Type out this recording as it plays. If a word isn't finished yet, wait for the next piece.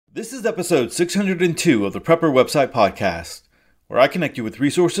This is episode 602 of the Prepper Website Podcast, where I connect you with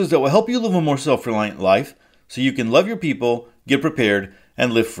resources that will help you live a more self-reliant life so you can love your people, get prepared,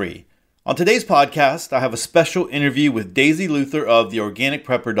 and live free. On today's podcast, I have a special interview with Daisy Luther of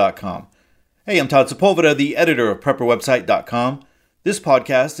theorganicprepper.com. Hey, I'm Todd Sepulveda, the editor of PrepperWebsite.com. This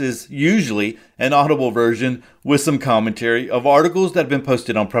podcast is usually an audible version with some commentary of articles that have been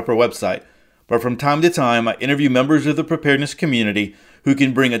posted on Prepper Website. But from time to time, I interview members of the preparedness community who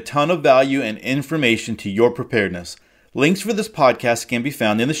can bring a ton of value and information to your preparedness. Links for this podcast can be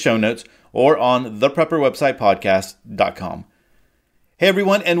found in the show notes or on theprepperwebsitepodcast.com. Hey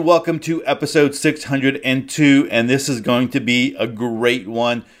everyone, and welcome to episode 602, and this is going to be a great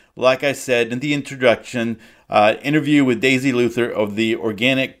one. Like I said in the introduction, interview with Daisy Luther of the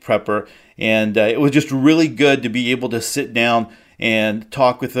Organic Prepper, and it was just really good to be able to sit down and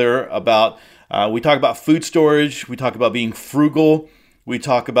talk with her about, we talk about food storage, we talk about being frugal, we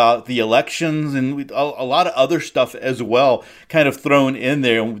talk about the elections, and a lot of other stuff as well kind of thrown in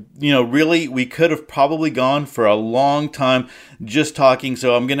there. You know, really, we could have probably gone for a long time just talking,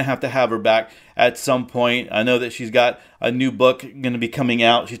 so I'm going to have her back at some point. I know that she's got a new book going to be coming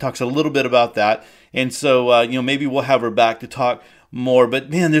out. She talks a little bit about that, and so, maybe we'll have her back to talk more.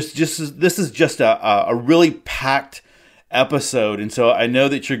 But man, this is just a really packed episode, and so I know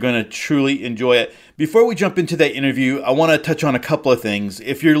that you're going to truly enjoy it. Before we jump into that interview, I want to touch on a couple of things.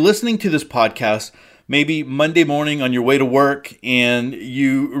 If you're listening to this podcast maybe Monday morning on your way to work, and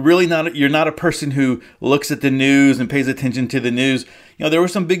you're not a person who looks at the news and pays attention to the news, there were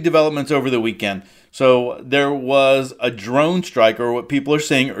some big developments over the weekend. So there was a drone strike, or what people are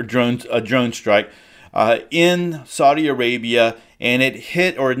saying a drone strike in Saudi Arabia, and it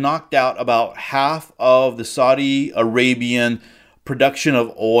hit or knocked out about half of the Saudi Arabian production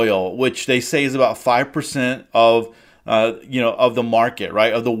of oil, which they say is about 5% of the market,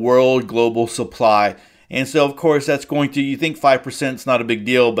 right, of the world global supply. And so, of course, that's going to, you think 5% is not a big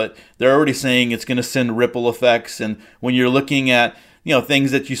deal, but they're already saying it's going to send ripple effects. And when you're looking at,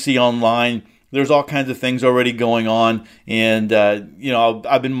 things that you see online, there's all kinds of things already going on. And,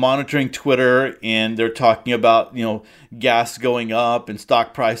 I've been monitoring Twitter, and they're talking about, gas going up and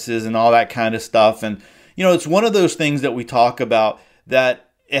stock prices and all that kind of stuff. And, it's one of those things that we talk about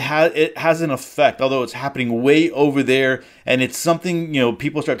that it has an effect, although it's happening way over there. And it's something,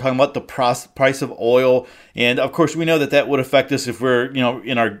 people start talking about the price of oil. And of course, we know that would affect us if we're,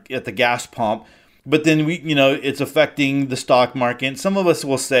 at the gas pump. But then it's affecting the stock market. And some of us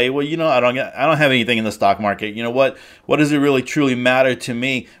will say, well, I don't have anything in the stock market. What does it really truly matter to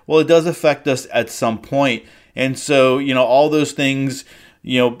me? Well, it does affect us at some point. And so, all those things,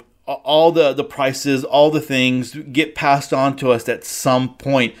 all the prices, all the things get passed on to us at some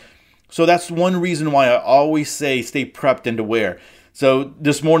point. So that's one reason why I always say stay prepped and aware. So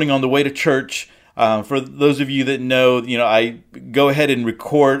this morning on the way to church, for those of you that know, I go ahead and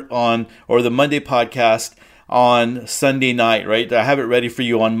record the Monday podcast on Sunday night, right? I have it ready for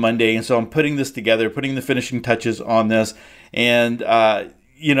you on Monday. And so I'm putting this together, putting the finishing touches on this. And,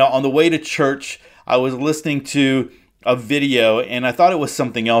 on the way to church, I was listening to a video, and I thought it was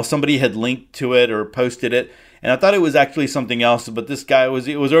something else. Somebody had linked to it or posted it, and I thought it was actually something else. But this guy it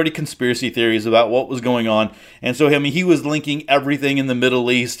was already conspiracy theories about what was going on. And so, he was linking everything in the Middle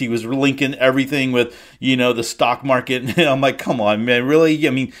East. He was linking everything with, the stock market. And I'm like, come on, man, really?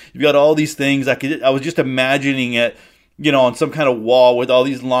 You've got all these things. I was just imagining it, on some kind of wall with all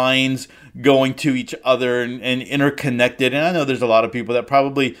these lines going to each other and interconnected. And I know there's a lot of people that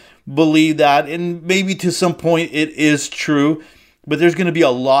probably believe that, and maybe to some point it is true, but there's going to be a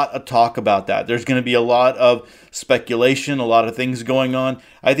lot of talk about that. There's going to be a lot of speculation, a lot of things going on.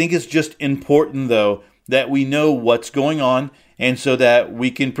 I think it's just important, though, that we know what's going on, and so that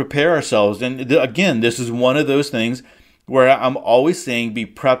we can prepare ourselves. And again, this is one of those things where I'm always saying be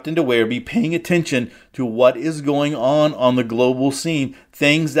prepped and aware, be paying attention to what is going on the global scene,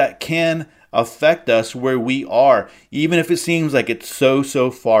 things that can affect us where we are, even if it seems like it's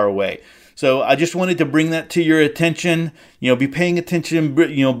so far away. So I just wanted to bring that to your attention. Be paying attention,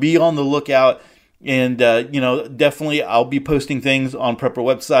 be on the lookout. And, definitely I'll be posting things on Prepper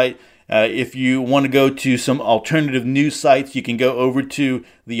Website. If you want to go to some alternative news sites, you can go over to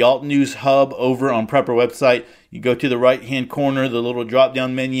the Alt News Hub over on Prepper Website. You go to the right-hand corner, the little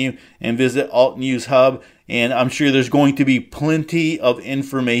drop-down menu, and visit Alt News Hub. And I'm sure there's going to be plenty of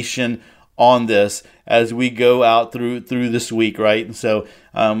information on this as we go out through this week, right? And so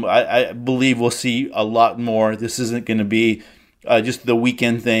I believe we'll see a lot more. This isn't going to be just the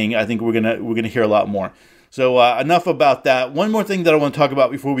weekend thing. I think we're gonna hear a lot more. So enough about that. One more thing that I want to talk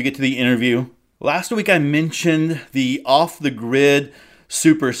about before we get to the interview. Last week I mentioned the off-the-grid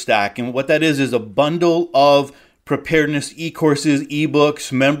Super Stack. And what that is a bundle of preparedness e-courses,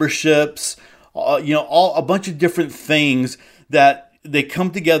 e-books, memberships, all a bunch of different things that they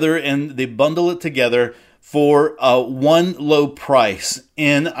come together and they bundle it together for one low price.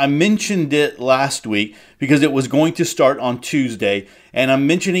 And I mentioned it last week because it was going to start on Tuesday, and I'm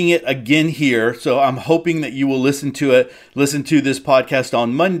mentioning it again here. So I'm hoping that you will listen to this podcast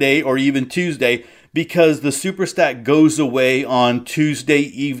on Monday or even Tuesday, because the Super Stack goes away on Tuesday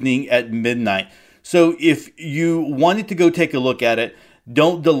evening at midnight. So if you wanted to go take a look at it,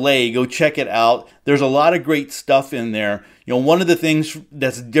 don't delay. Go check it out. There's a lot of great stuff in there. One of the things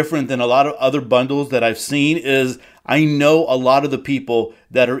that's different than a lot of other bundles that I've seen is I know a lot of the people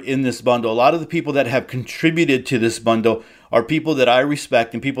that are in this bundle. A lot of the people that have contributed to this bundle are people that I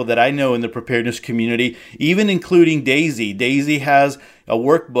respect and people that I know in the preparedness community, even including Daisy. Daisy has a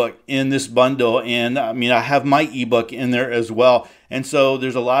workbook in this bundle, and I have my ebook in there as well. And so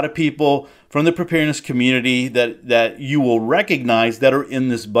there's a lot of people from the preparedness community that you will recognize that are in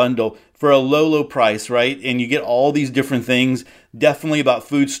this bundle for a low price, right? And you get all these different things, definitely about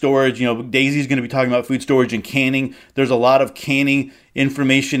food storage. Daisy's going to be talking about food storage and canning. There's a lot of canning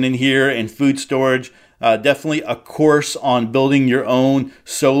information in here and food storage. Definitely a course on building your own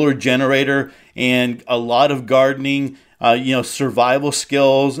solar generator, and a lot of gardening, survival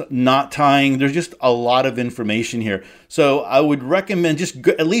skills, knot tying. There's just a lot of information here. So I would recommend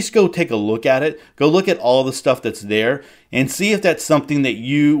at least go take a look at it. Go look at all the stuff that's there and see if that's something that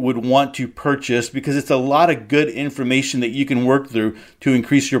you would want to purchase, because it's a lot of good information that you can work through to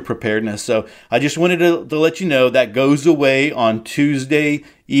increase your preparedness. So I just wanted to let you know that goes away on Tuesday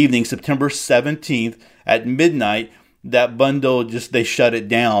evening, September 17th at midnight. That bundle, they shut it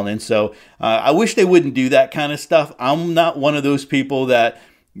down. And so I wish they wouldn't do that kind of stuff. I'm not one of those people that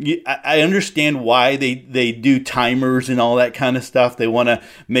I understand why they do timers and all that kind of stuff. They want to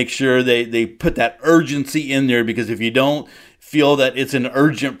make sure they put that urgency in there, because if you don't feel that it's an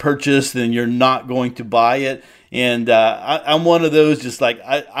urgent purchase, then you're not going to buy it. And I'm one of those,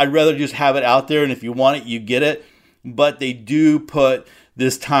 I'd rather just have it out there, and if you want it, you get it. But they do put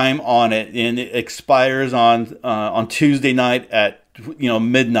this time on it, and it expires on Tuesday night at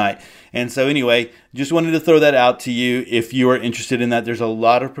midnight. And so anyway, just wanted to throw that out to you if you are interested in that. There's a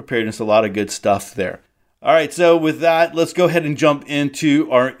lot of preparedness, a lot of good stuff there. All right, so with that, let's go ahead and jump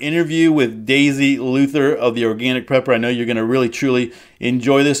into our interview with Daisy Luther of the Organic Prepper. I know you're going to really truly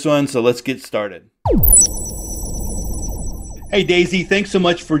enjoy this one, so let's get started. Hey Daisy, thanks so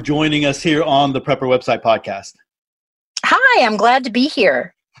much for joining us here on the Prepper Website Podcast. Hi, I'm glad to be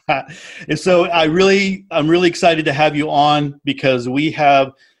here. And so I'm really excited to have you on, because we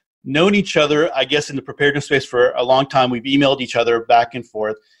have known each other, I guess, in the preparedness space for a long time. We've emailed each other back and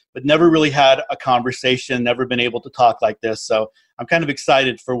forth, but never really had a conversation, never been able to talk like this. So I'm kind of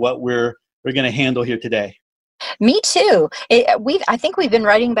excited for what we're going to handle here today. Me too. I think we've been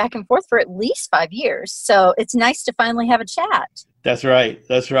writing back and forth for at least 5 years. So it's nice to finally have a chat. That's right.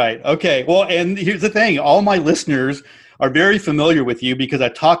 Okay. Well, and here's the thing. All my listeners are very familiar with you because I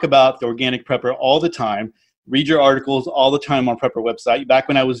talk about the Organic Prepper all the time, read your articles all the time on Prepper Website. Back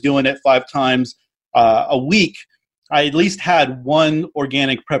when I was doing it 5 times a week, I at least had one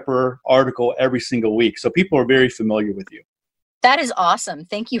Organic Prepper article every single week. So people are very familiar with you. That is awesome.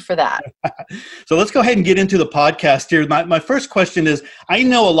 Thank you for that. So let's go ahead and get into the podcast here. My first question is, I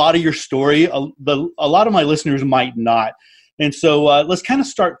know a lot of your story. A lot of my listeners might not. And so let's kind of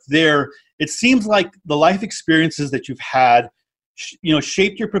start there. It seems like the life experiences that you've had,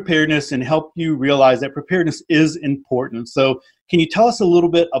 shaped your preparedness and helped you realize that preparedness is important. So can you tell us a little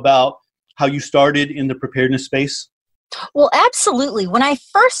bit about how you started in the preparedness space? Well, absolutely. When I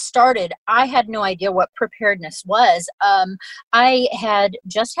first started, I had no idea what preparedness was. I had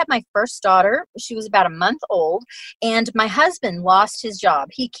just had my first daughter. She was about a month old, and my husband lost his job.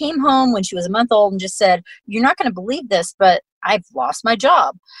 He came home when she was a month old and just said, "You're not going to believe this, but I've lost my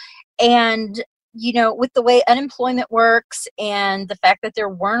job." And with the way unemployment works and the fact that there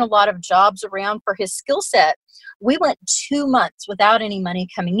weren't a lot of jobs around for his skill set, we went 2 months without any money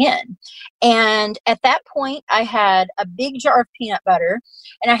coming in. And at that point, I had a big jar of peanut butter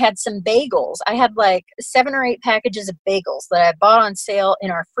and I had some bagels. I had like 7 or 8 packages of bagels that I bought on sale in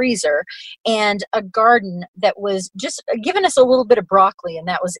our freezer, and a garden that was just giving us a little bit of broccoli, and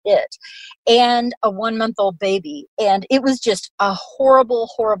that was it. And a 1-month-old baby. And it was just a horrible,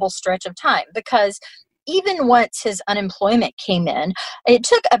 horrible stretch of time, because even once his unemployment came in, it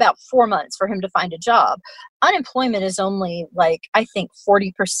took about 4 months for him to find a job. unemployment is only like, I think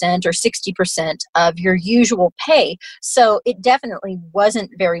 40% or 60% of your usual pay. So it definitely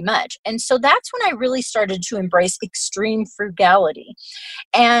wasn't very much. And so that's when I really started to embrace extreme frugality.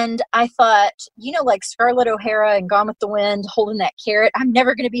 And I thought, like Scarlett O'Hara and Gone with the Wind, holding that carrot, I'm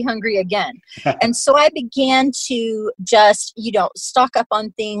never going to be hungry again. And so I began to just, stock up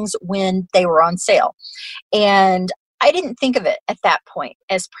on things when they were on sale. And I didn't think of it at that point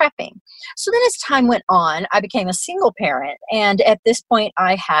as prepping. So then as time went on, I became a single parent. And at this point,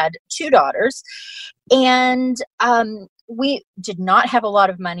 I had 2 daughters. And we did not have a lot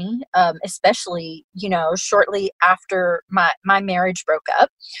of money, especially, shortly after my marriage broke up.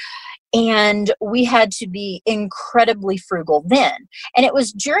 And we had to be incredibly frugal then. And it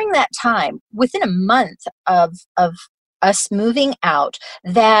was during that time, within a month of us moving out,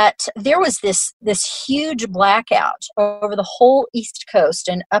 that there was this huge blackout over the whole East Coast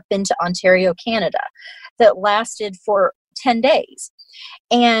and up into Ontario, Canada, that lasted for 10 days.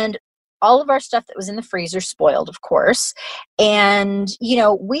 And all of our stuff that was in the freezer spoiled, of course. And,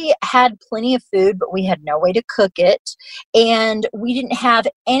 we had plenty of food, but we had no way to cook it. And we didn't have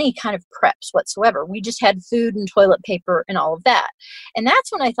any kind of preps whatsoever. We just had food and toilet paper and all of that. And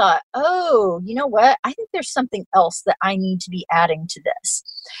that's when I thought, oh, you know what? I think there's something else that I need to be adding to this.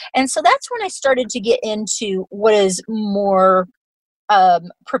 And so that's when I started to get into what is more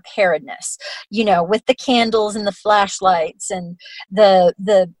preparedness, with the candles and the flashlights and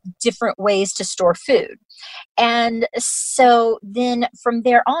the different ways to store food. And so then from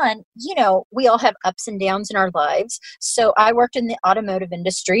there on, we all have ups and downs in our lives. So I worked in the automotive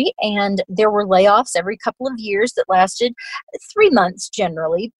industry, and there were layoffs every couple of years that lasted 3 months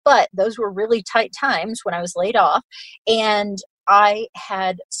generally, but those were really tight times when I was laid off. And I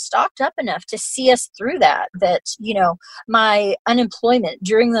had stocked up enough to see us through that, my unemployment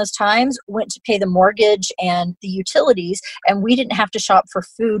during those times went to pay the mortgage and the utilities, and we didn't have to shop for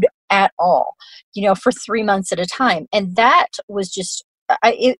food at all, for 3 months at a time. And that was just,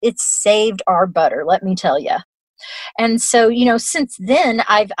 it saved our butter, let me tell you. And so, since then,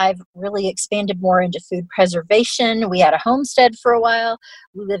 I've really expanded more into food preservation. We had a homestead for a while.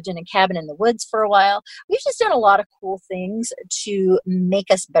 We lived in a cabin in the woods for a while. We've just done a lot of cool things to make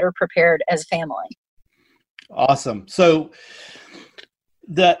us better prepared as a family. Awesome. So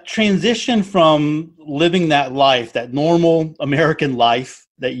that transition from living that life, that normal American life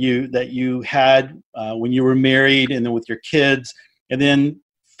that you had when you were married and then with your kids, and then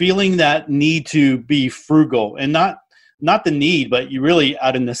feeling that need to be frugal, and not the need, but you really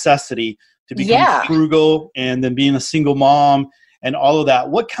out of necessity to become frugal, and then being a single mom and all of that.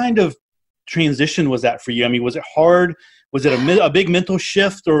 What kind of transition was that for you? I mean, was it hard? Was it a big mental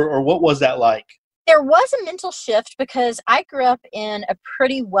shift, or what was that like? There was a mental shift because I grew up in a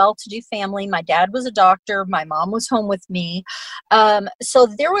pretty well-to-do family. My dad was a doctor. My mom was home with me. So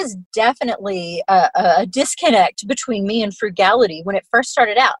there was definitely a disconnect between me and frugality when it first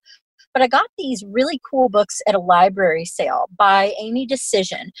started out. But I got these really cool books at a library sale by Amy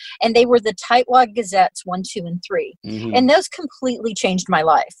Decision, and they were the Tightwad Gazettes 1, 2, and 3. Mm-hmm. And those completely changed my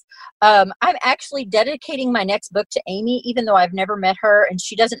life. I'm actually dedicating my next book to Amy, even though I've never met her and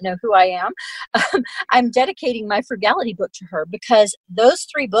she doesn't know who I am. I'm dedicating my frugality book to her because those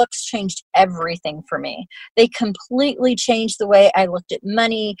 3 books changed everything for me. They completely changed the way I looked at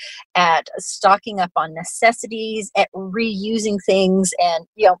money, at stocking up on necessities, at reusing things, and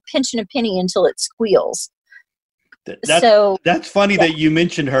pinching a penny until it squeals. That's funny that you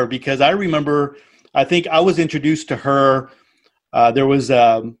mentioned her, because I remember, I think I was introduced to her. There was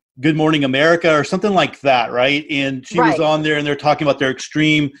Good Morning America or something like that, right? And she was on there, and they're talking about their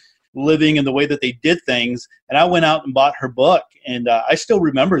extreme living and the way that they did things. And I went out and bought her book, and I still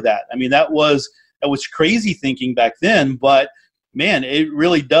remember that. I mean, that was crazy thinking back then, but man, it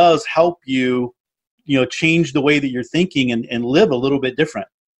really does help you, change the way that you're thinking and live a little bit different.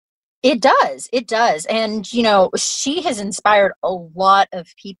 It does. It does. And, she has inspired a lot of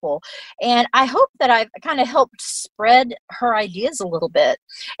people. And I hope that I've kind of helped spread her ideas a little bit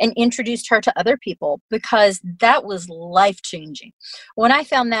and introduced her to other people, because that was life-changing. When I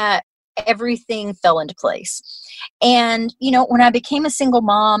found that, everything fell into place. And, when I became a single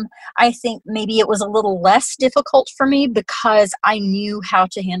mom, I think maybe it was a little less difficult for me because I knew how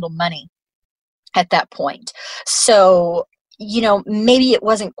to handle money at that point. So, maybe it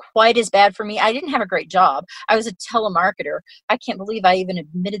wasn't quite as bad for me. I didn't have a great job. I was a telemarketer. I can't believe I even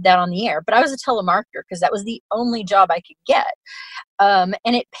admitted that on the air, but I was a telemarketer because that was the only job I could get. And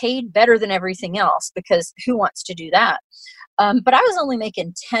it paid better than everything else, because who wants to do that? But I was only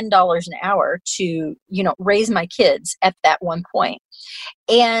making $10 an hour to, raise my kids at that one point.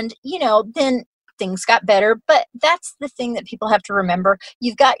 And, then things got better, but that's the thing that people have to remember.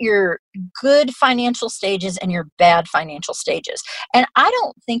 You've got your good financial stages and your bad financial stages. And I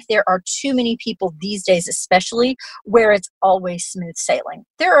don't think there are too many people these days, especially, where it's always smooth sailing.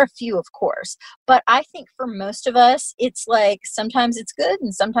 There are a few, of course, but I think for most of us, it's like sometimes it's good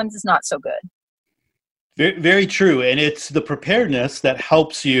and sometimes it's not so good. Very, very true. And it's the preparedness that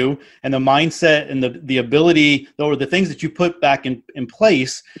helps you, and the mindset and the ability, or the things that you put back in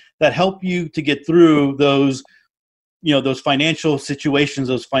place that help you to get through those, those financial situations,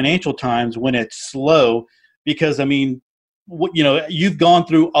 those financial times when it's slow. Because I mean, you've gone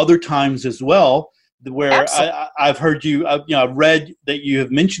through other times as well, where I've heard you, I've read that you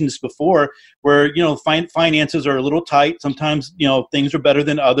have mentioned this before, where, finances are a little tight. Sometimes, things are better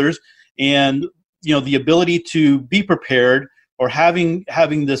than others. And the ability to be prepared, or having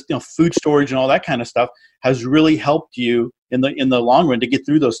this, food storage and all that kind of stuff, has really helped you in the long run to get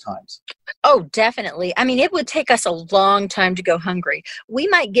through those times. Oh, definitely. I mean, it would take us a long time to go hungry. We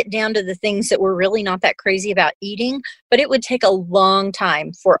might get down to the things that we're really not that crazy about eating, but it would take a long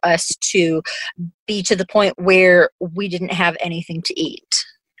time for us to be to the point where we didn't have anything to eat.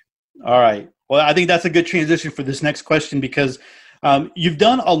 All right. Well, I think that's a good transition for this next question, because you've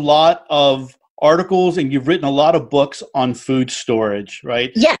done a lot of articles and you've written a lot of books on food storage,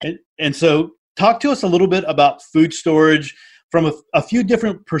 right? Yeah. And so talk to us a little bit about food storage from a few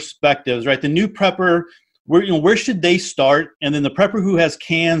different perspectives, right? The new prepper, where should they start? And then the prepper who has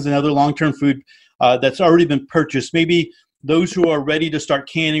cans and other long-term food that's already been purchased, maybe those who are ready to start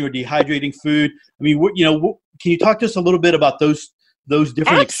canning or dehydrating food. I mean, can you talk to us a little bit about those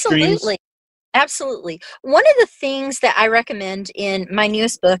different extremes? Absolutely. One of the things that I recommend in my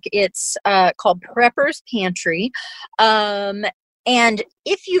newest book, it's called Prepper's Pantry. And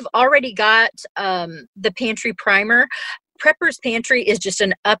if you've already got the pantry primer, Prepper's Pantry is just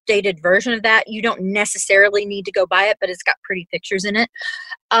an updated version of that. You don't necessarily need to go buy it, but it's got pretty pictures in it.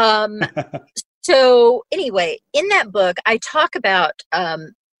 So anyway, in that book, I talk about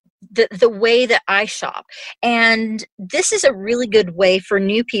the way that I shop. And this is a really good way for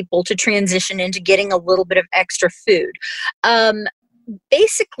new people to transition into getting a little bit of extra food.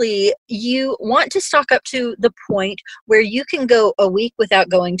 Basically, you want to stock up to the point where you can go a week without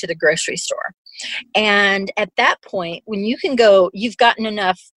going to the grocery store. And at that point, when you can go, you've gotten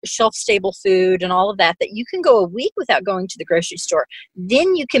enough shelf-stable food and all of that, that you can go a week without going to the grocery store.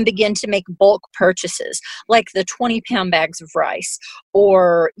 Then you can begin to make bulk purchases, like the 20-pound bags of rice,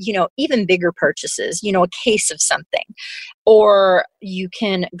 or, even bigger purchases, a case of something. Or you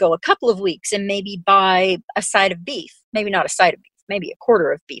can go a couple of weeks and maybe buy a side of beef, maybe not a side of beef, maybe a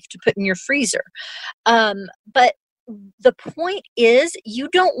quarter of beef to put in your freezer. But the point is, you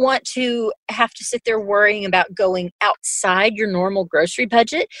don't want to have to sit there worrying about going outside your normal grocery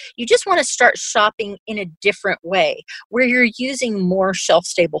budget. You just want to start shopping in a different way, where you're using more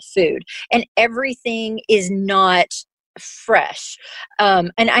shelf-stable food and everything is not fresh.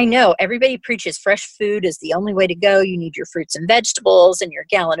 And I know everybody preaches fresh food is the only way to go. You need your fruits and vegetables and your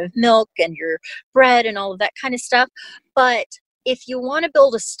gallon of milk and your bread and all of that kind of stuff. But if you want to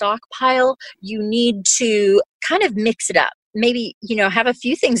build a stockpile, you need to kind of mix it up. Maybe, have a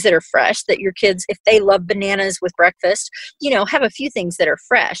few things that are fresh that your kids, if they love bananas with breakfast, have a few things that are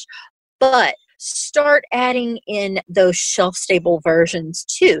fresh. But start adding in those shelf-stable versions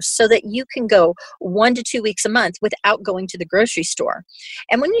too, so that you can go 1 to 2 weeks a month without going to the grocery store.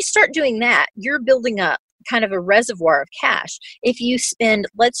 And when you start doing that, you're building up kind of a reservoir of cash. If you spend,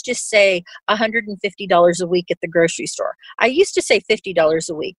 let's just say, $150 a week at the grocery store. I used to say $50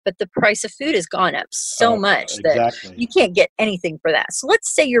 a week, but the price of food has gone up so much that you can't get anything for that. So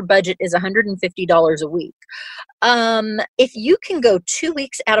let's say your budget is $150 a week. If you can go 2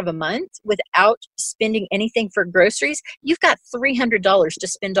 weeks out of a month without spending anything for groceries, you've got $300 to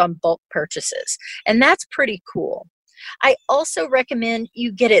spend on bulk purchases. And that's pretty cool. I also recommend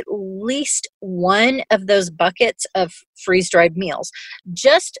you get at least one of those buckets of freeze-dried meals.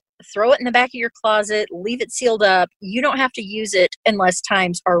 Just throw it in the back of your closet, leave it sealed up. You don't have to use it unless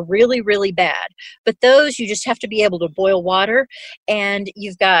times are really, really bad. But those, you just have to be able to boil water, and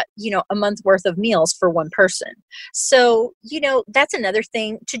you've got, a month's worth of meals for one person. So, that's another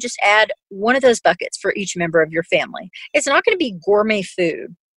thing, to just add one of those buckets for each member of your family. It's not going to be gourmet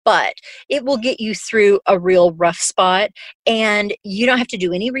food. but it will get you through a real rough spot, and you don't have to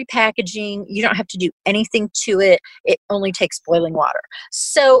do any repackaging. You don't have to do anything to it. It only takes boiling water.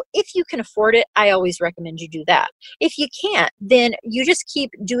 So if you can afford it, I always recommend you do that. If you can't, then you just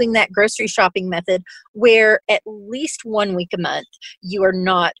keep doing that grocery shopping method where at least 1 week a month you are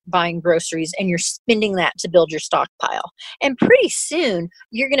not buying groceries and you're spending that to build your stockpile. And pretty soon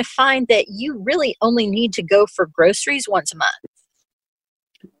you're going to find that you really only need to go for groceries once a month.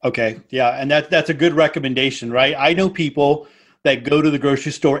 Okay. Yeah. And that's a good recommendation, right? I know people that go to the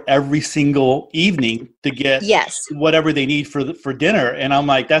grocery store every single evening to get Yes. whatever they need for dinner. And I'm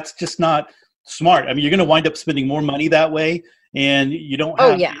like, that's just not smart. I mean, you're going to wind up spending more money that way, and you don't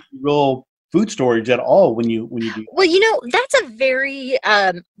have real food storage at all when you do. Well, that's a very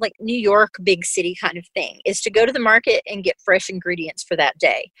like New York big city kind of thing, is to go to the market and get fresh ingredients for that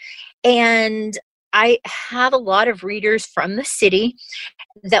day. And I have a lot of readers from the city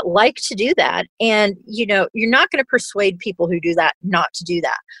that like to do that. And, you're not going to persuade people who do that not to do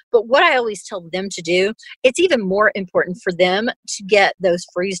that. But what I always tell them to do, it's even more important for them to get those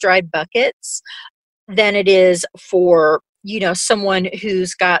freeze-dried buckets than it is for, someone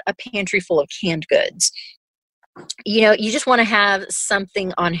who's got a pantry full of canned goods. You just want to have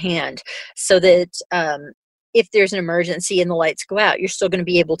something on hand so that if there's an emergency and the lights go out, you're still going to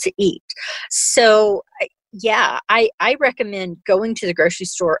be able to eat. So yeah, I recommend going to the grocery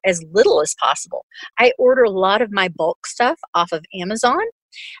store as little as possible. I order a lot of my bulk stuff off of Amazon.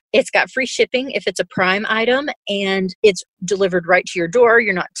 It's got free shipping if it's a Prime item, and it's delivered right to your door.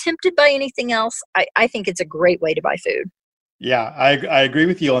 You're not tempted by anything else. I think it's a great way to buy food. Yeah, I agree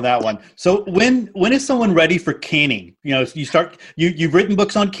with you on that one. So when is someone ready for canning? You've written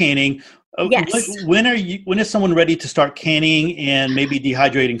books on canning. Yes. When is someone ready to start canning and maybe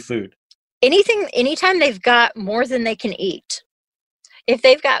dehydrating food? Anytime they've got more than they can eat. If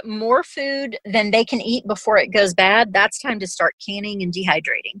they've got more food than they can eat before it goes bad, that's time to start canning and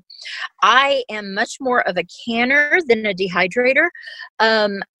dehydrating. I am much more of a canner than a dehydrator.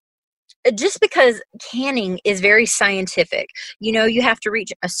 Just because canning is very scientific. You have to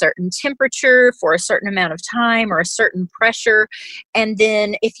reach a certain temperature for a certain amount of time or a certain pressure. And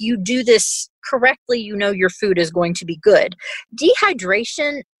then if you do this correctly, your food is going to be good.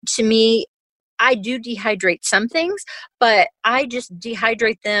 Dehydration, to me, I do dehydrate some things, but I just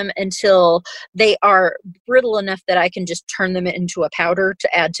dehydrate them until they are brittle enough that I can just turn them into a powder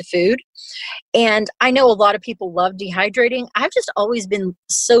to add to food. And I know a lot of people love dehydrating. I've just always been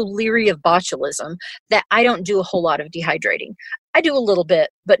so leery of botulism that I don't do a whole lot of dehydrating. I do a little bit,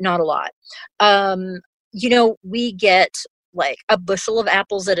 but not a lot. We get like a bushel of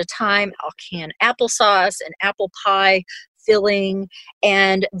apples at a time. I'll can applesauce and apple pie filling,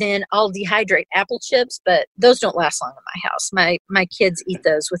 and then I'll dehydrate apple chips, but those don't last long in my house. My kids eat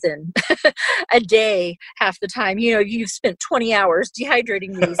those within a day half the time. You've spent 20 hours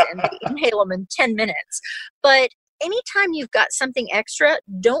dehydrating these and they inhale them in 10 minutes. But anytime you've got something extra,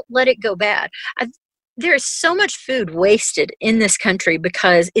 don't let it go bad. There's so much food wasted in this country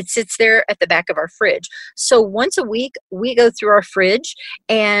because it sits there at the back of our fridge. So once a week, we go through our fridge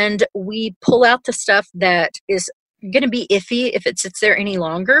and we pull out the stuff that is going to be iffy if it sits there any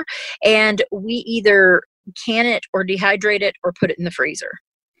longer, and we either can it or dehydrate it or put it in the freezer.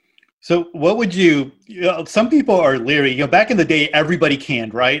 So what would some people are leery, back in the day, everybody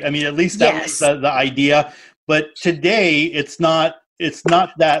canned, right? I mean, at least that was the idea, but today it's not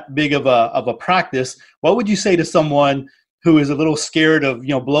that big of a practice. What would you say to someone who is a little scared of,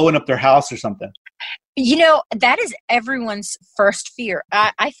 blowing up their house or something? That is everyone's first fear.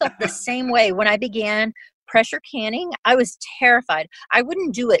 I felt the same way when I began pressure canning. I was terrified. I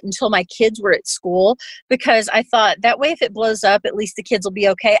wouldn't do it until my kids were at school because I thought that way if it blows up, at least the kids will be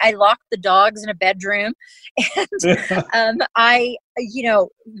okay. I locked the dogs in a bedroom and I,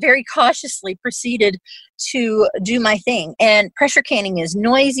 very cautiously proceeded to do my thing. And pressure canning is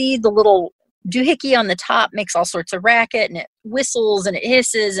noisy. The little doohickey on the top makes all sorts of racket, and it whistles and it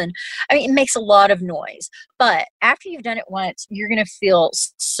hisses, and it makes a lot of noise. But after you've done it once, you're going to feel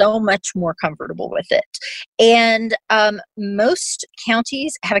so much more comfortable with it. And most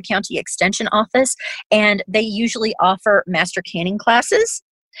counties have a county extension office, and they usually offer master canning classes.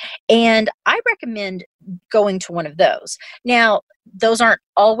 And I recommend going to one of those. Now, those aren't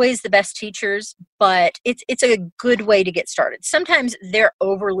always the best teachers, but it's a good way to get started. Sometimes they're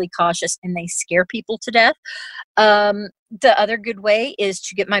overly cautious and they scare people to death. The other good way is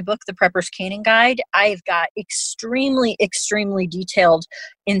to get my book, The Prepper's Canning Guide. I've got extremely, extremely detailed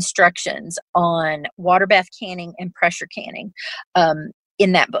instructions on water bath canning and pressure canning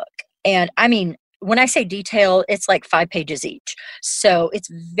in that book. And when I say detail, it's like 5 pages each. So it's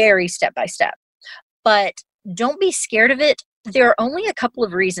very step by step. But don't be scared of it. There are only a couple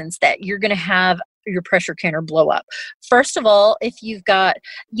of reasons that you're going to have your pressure canner blow up. First of all, if you've got,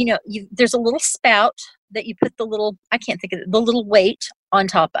 there's a little spout that you put I can't think of it, the little weight on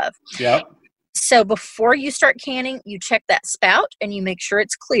top of. Yep. So before you start canning, you check that spout and you make sure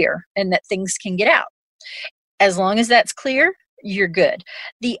it's clear and that things can get out. As long as that's clear, you're good.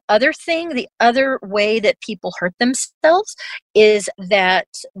 The other way that people hurt themselves is that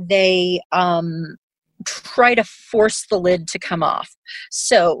they try to force the lid to come off.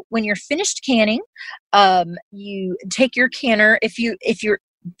 So when you're finished canning, you take your canner. If your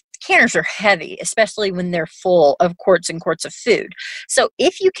canners are heavy, especially when they're full of quarts and quarts of food. So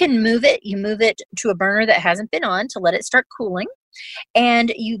if you can move it, you move it to a burner that hasn't been on to let it start cooling,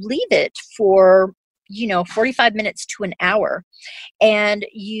 and you leave it for 45 minutes to an hour, and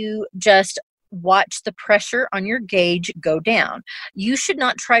you just watch the pressure on your gauge go down. You should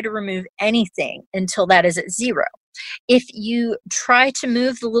not try to remove anything until that is at 0. If you try to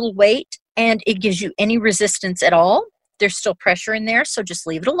move the little weight and it gives you any resistance at all, there's still pressure in there, so just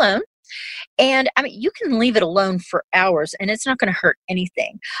leave it alone. And I mean, you can leave it alone for hours and it's not going to hurt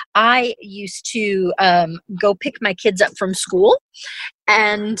anything. I used to go pick my kids up from school,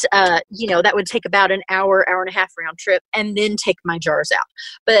 and that would take about an hour and a half round trip, and then take my jars out.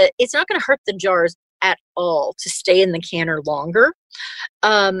 But it's not going to hurt the jars at all to stay in the canner longer.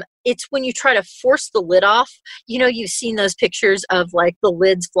 It's when you try to force the lid off. You've seen those pictures of like the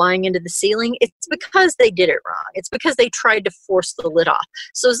lids flying into the ceiling. It's because they did it wrong. It's because they tried to force the lid off.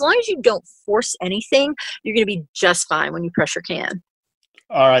 So as long as you don't force anything, you're going to be just fine when you pressure can.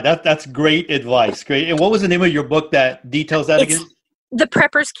 All right. That's great advice. Great. And what was the name of your book that details that again? The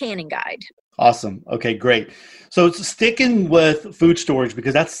Prepper's Canning Guide. Awesome. Okay, great. So it's sticking with food storage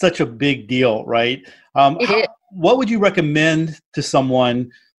because that's such a big deal, right? What would you recommend to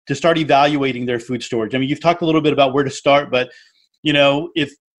someone to start evaluating their food storage? I mean, you've talked a little bit about where to start, but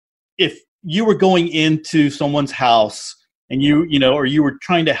if you were going into someone's house and or you were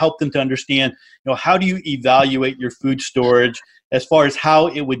trying to help them to understand, how do you evaluate your food storage as far as how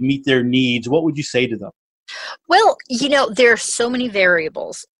it would meet their needs? What would you say to them? Well, there are so many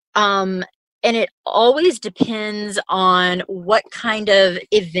variables. And it always depends on what kind of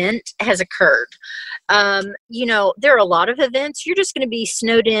event has occurred. There are a lot of events. You're just going to be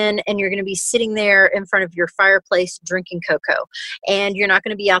snowed in and you're going to be sitting there in front of your fireplace drinking cocoa. And you're not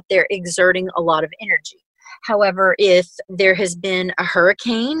going to be out there exerting a lot of energy. However, if there has been a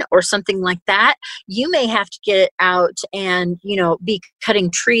hurricane or something like that, you may have to get out and, be cutting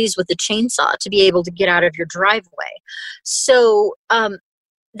trees with a chainsaw to be able to get out of your driveway. So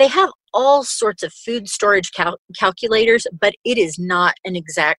they have all sorts of food storage calculators, but it is not an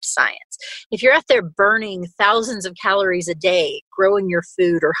exact science. If you're out there burning thousands of calories a day, growing your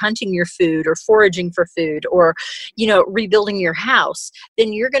food or hunting your food or foraging for food or, rebuilding your house,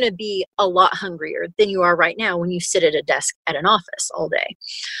 then you're going to be a lot hungrier than you are right now when you sit at a desk at an office all day.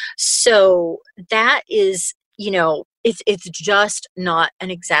 So that is, it's just not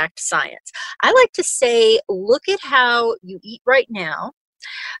an exact science. I like to say, look at how you eat right now.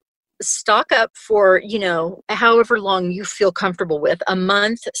 Stock up for, however long you feel comfortable with, a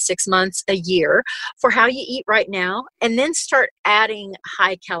month, 6 months, a year, for how you eat right now, and then start adding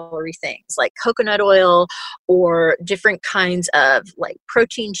high calorie things like coconut oil or different kinds of like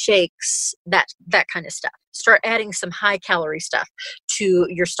protein shakes, that kind of stuff. Start adding some high calorie stuff to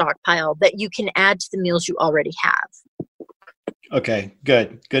your stockpile that you can add to the meals you already have. Okay,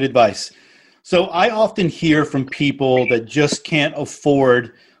 good advice. So I often hear from people that just can't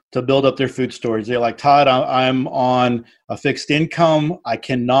afford to build up their food storage. They're like, Todd, I'm on a fixed income. I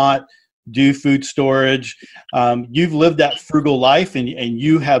cannot do food storage. You've lived that frugal life and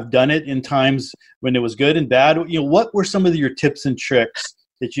you have done it in times when it was good and bad. What were some of your tips and tricks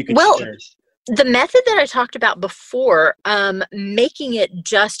that you could share? The method that I talked about before, making it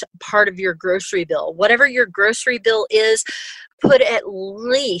just part of your grocery bill. Whatever your grocery bill is, put at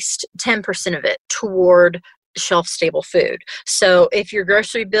least 10% of it toward shelf-stable food. So if your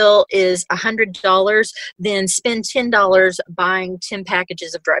grocery bill is $100, then spend $10 buying 10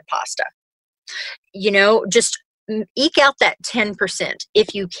 packages of dried pasta. Just eke out that 10%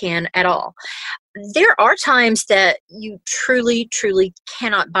 if you can at all. There are times that you truly, truly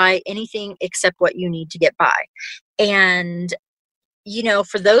cannot buy anything except what you need to get by. And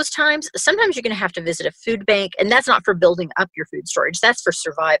for those times, sometimes you're going to have to visit a food bank, and that's not for building up your food storage. That's for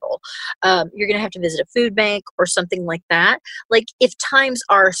survival. You're going to have to visit a food bank or something like that. Like if times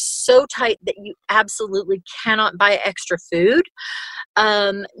are so tight that you absolutely cannot buy extra food,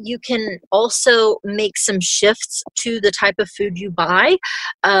 you can also make some shifts to the type of food you buy,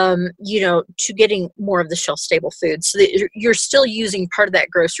 to getting more of the shelf-stable food, so that you're still using part of that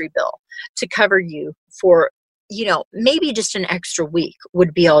grocery bill to cover you for maybe just an extra week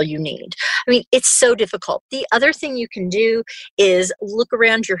would be all you need. I mean, it's so difficult. The other thing you can do is look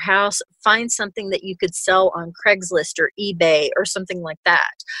around your house, find something that you could sell on Craigslist or eBay or something like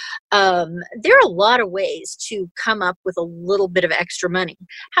that. There are a lot of ways to come up with a little bit of extra money.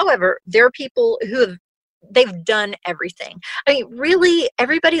 However, there are people they've done everything. I mean, really,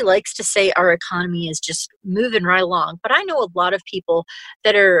 everybody likes to say our economy is just moving right along, but I know a lot of people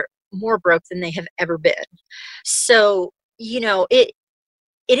that are more broke than they have ever been. So, it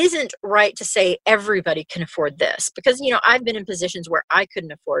isn't right to say everybody can afford this, because, I've been in positions where I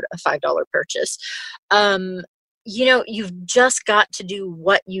couldn't afford a $5 purchase. You've just got to do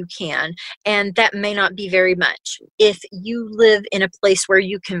what you can, and that may not be very much. If you live in a place where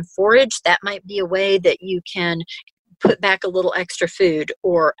you can forage, that might be a way that you can put back a little extra food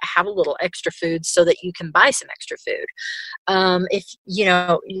or have a little extra food so that you can buy some extra food. If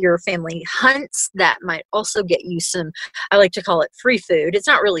your family hunts, that might also get you some, I like to call it free food. It's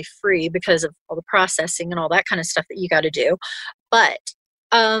not really free because of all the processing and all that kind of stuff that you got to do. But,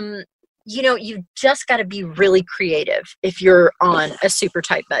 you just got to be really creative if you're on a super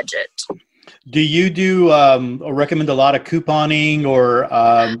tight budget. Do you do or recommend a lot of couponing, or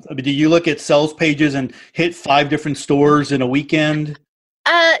do you look at sales pages and hit 5 different stores in a weekend?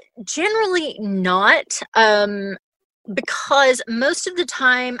 Generally not, because most of the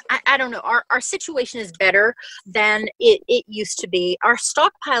time, I don't know, our situation is better than it used to be. Our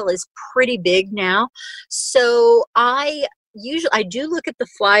stockpile is pretty big now, so I do look at the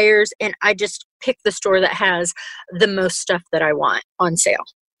flyers and I just pick the store that has the most stuff that I want on sale.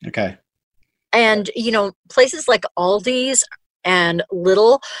 Okay. And, places like Aldi's and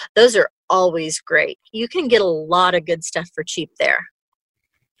Lidl, those are always great. You can get a lot of good stuff for cheap there.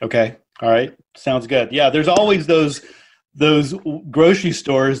 Okay. All right. Sounds good. Yeah. There's always those grocery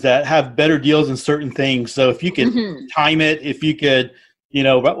stores that have better deals in certain things. So if you could time it, if you could,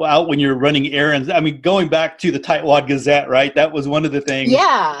 out when you're running errands. I mean, going back to the Tightwad Gazette, right? That was one of the things.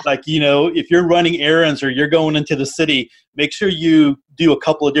 Yeah. Like, if you're running errands or you're going into the city, make sure you do a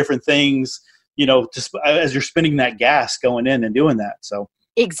couple of different things, as you're spending that gas going in and doing that. So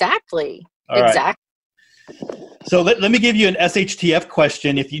exactly. All right. So let me give you an SHTF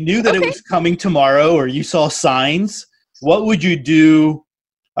question. If you knew that it was coming tomorrow, or you saw signs, what would you do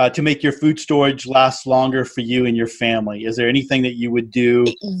to make your food storage last longer for you and your family? Is there anything that you would do?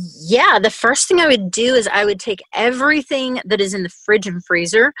 Yeah, the first thing I would do is I would take everything that is in the fridge and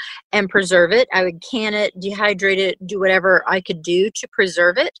freezer and preserve it. I would can it, dehydrate it, do whatever I could do to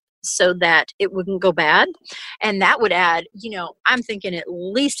preserve it so that it wouldn't go bad. And that would add, I'm thinking at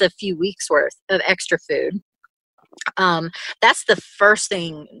least a few weeks worth of extra food. That's the first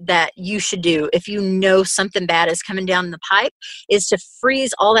thing that you should do if you know something bad is coming down the pipe, is to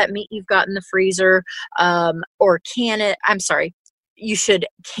freeze all that meat you've got in the freezer, or can it. I'm sorry. You should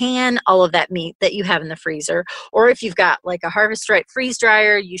can all of that meat that you have in the freezer. Or if you've got like a Harvest Right freeze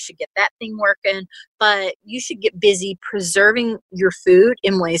dryer, you should get that thing working. But you should get busy preserving your food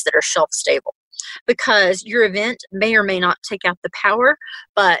in ways that are shelf stable, because your event may or may not take out the power.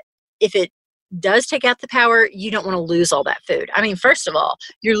 But if it does take out the power, you don't want to lose all that food. I mean, first of all,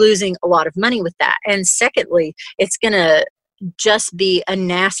 you're losing a lot of money with that. And secondly, it's going to just be a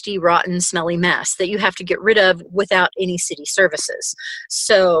nasty, rotten, smelly mess that you have to get rid of without any city services.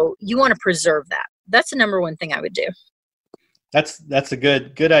 So you want to preserve that. That's the number one thing I would do. That's a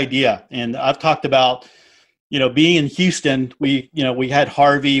good idea. And I've talked about, being in Houston, we had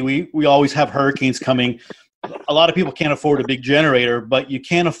Harvey, we always have hurricanes coming. A lot of people can't afford a big generator, but you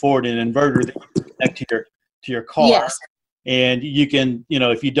can afford an inverter that you connect to your car. Yes. And you can,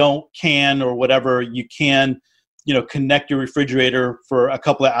 if you don't can or whatever, you can, connect your refrigerator for a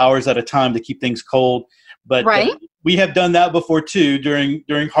couple of hours at a time to keep things cold. But right. We have done that before too.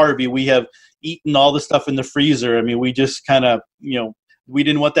 During Harvey, we have eaten all the stuff in the freezer. I mean, we just kind of, we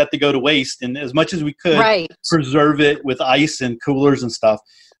didn't want that to go to waste. And as much as we could preserve it with ice and coolers and stuff,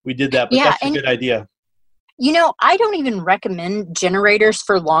 we did that. But that's a good idea. I don't even recommend generators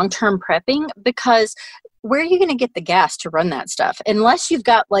for long-term prepping, because where are you going to get the gas to run that stuff? Unless you've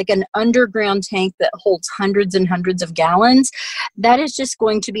got like an underground tank that holds hundreds and hundreds of gallons, that is just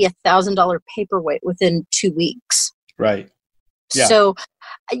going to be $1,000 paperweight within 2 weeks. Right. Yeah. So,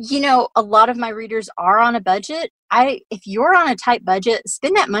 a lot of my readers are on a budget. If you're on a tight budget,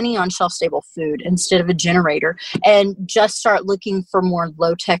 spend that money on shelf-stable food instead of a generator, and just start looking for more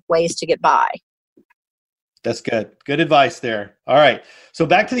low-tech ways to get by. That's good. Good advice there. All right. So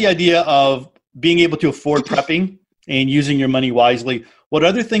back to the idea of being able to afford prepping and using your money wisely. What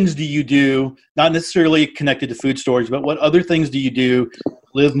other things do you do, not necessarily connected to food storage, but what other things do you do to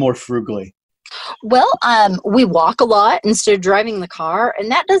live more frugally? Well, we walk a lot instead of driving the car,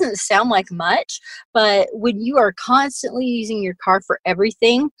 and that doesn't sound like much, but when you are constantly using your car for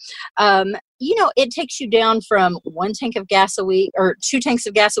everything, it takes you down from 1 tank of gas a week or 2 tanks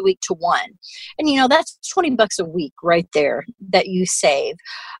of gas a week to one. And, that's $20 a week right there that you save.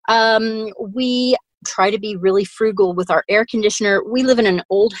 We try to be really frugal with our air conditioner. We live in an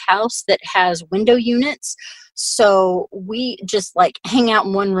old house that has window units. So we just hang out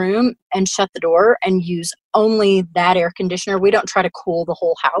in one room and shut the door and use only that air conditioner. We don't try to cool the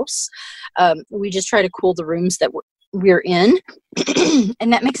whole house. We just try to cool the rooms that we're in.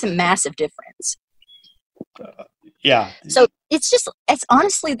 And that makes a massive difference. Yeah. So it's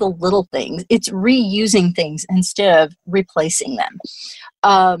honestly the little things. It's reusing things instead of replacing them.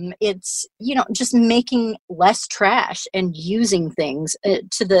 It's, just making less trash and using things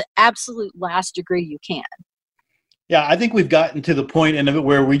to the absolute last degree you can. Yeah, I think we've gotten to the point in it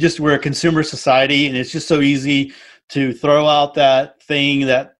where we're a consumer society, and it's just so easy to throw out that thing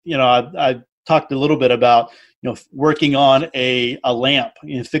that, I talked a little bit about, working on a lamp,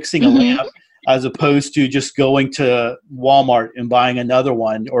 fixing a lamp, as opposed to just going to Walmart and buying another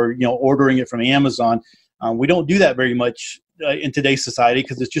one, or, ordering it from Amazon. We don't do that very much in today's society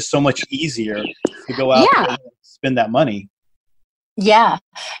because it's just so much easier to go out and spend that money. Yeah.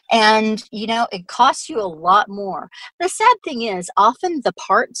 And, it costs you a lot more. The sad thing is often the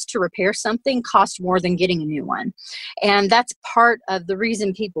parts to repair something cost more than getting a new one. And that's part of the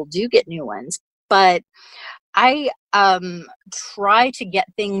reason people do get new ones. But I try to get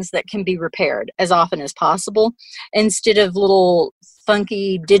things that can be repaired as often as possible instead of little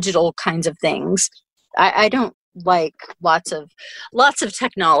funky digital kinds of things. I don't like lots of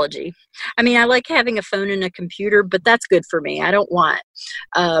technology. I mean, I like having a phone and a computer, but that's good for me. I don't want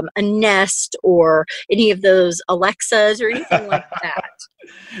a Nest or any of those Alexas or anything like that.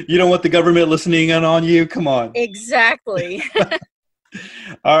 You don't want the government listening in on you? Come on. Exactly.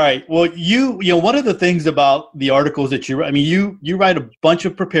 All right. Well, one of the things about the articles that you write, I mean, you write a bunch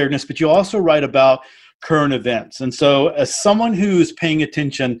of preparedness, but you also write about current events. And so as someone who's paying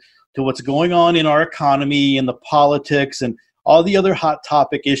attention to what's going on in our economy and the politics and all the other hot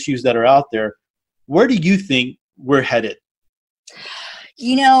topic issues that are out there, where do you think we're headed?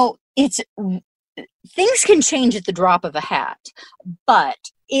 Things can change at the drop of a hat, but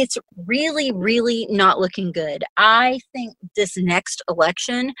it's really, really not looking good. I think this next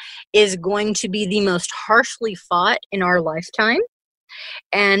election is going to be the most harshly fought in our lifetime,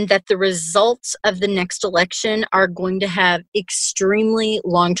 and that the results of the next election are going to have extremely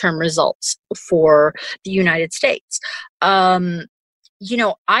long-term results for the United States. I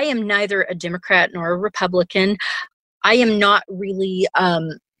am neither a Democrat nor a Republican. I am not really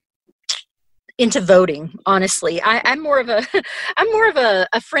into voting, honestly. I'm more of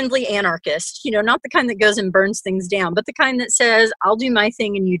a friendly anarchist, not the kind that goes and burns things down, but the kind that says, I'll do my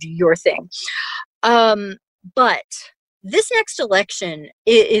thing and you do your thing. But this next election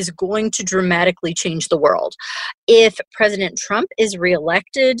is going to dramatically change the world. If President Trump is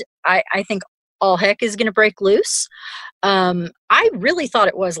reelected, I think all heck is going to break loose. I really thought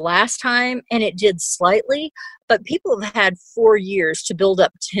it was last time, and it did slightly, but people have had 4 years to build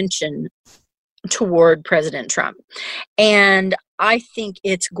up tension toward President Trump. And I think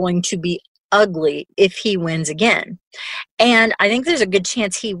it's going to be ugly if he wins again. And I think there's a good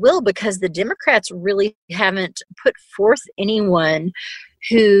chance he will, because the Democrats really haven't put forth anyone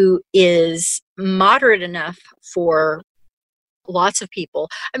who is moderate enough for lots of people.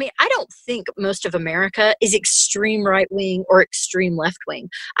 I mean, I don't think most of America is extreme right-wing or extreme left-wing.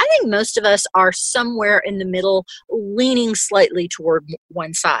 I think most of us are somewhere in the middle, leaning slightly toward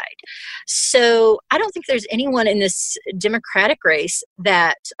one side. So I don't think there's anyone in this Democratic race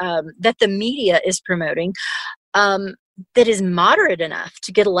that the media is promoting that is moderate enough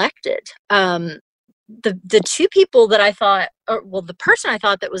to get elected. The two people that I thought, the person I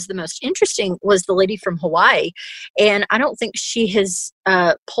thought that was the most interesting was the lady from Hawaii. And I don't think she has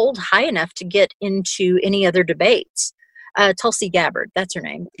polled high enough to get into any other debates. Tulsi Gabbard, that's her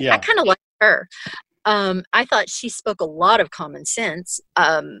name. Yeah. I kind of like her. I thought she spoke a lot of common sense.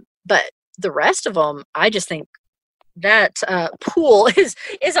 But the rest of them, I just think pool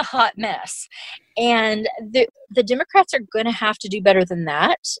is a hot mess. And the Democrats are going to have to do better than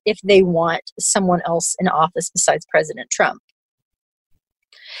that if they want someone else in office besides President Trump.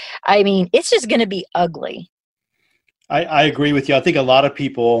 I mean, it's just going to be ugly. I agree with you. I think a lot of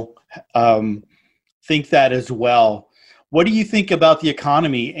people think that as well. What do you think about the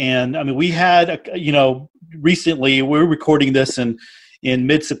economy? And I mean, we had, recently, we're recording this in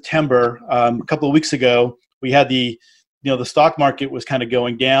mid-September. A couple of weeks ago, we had the stock market was kind of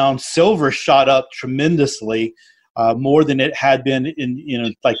going down. Silver shot up tremendously, more than it had been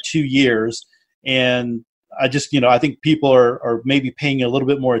in like 2 years. And I think people are maybe paying a little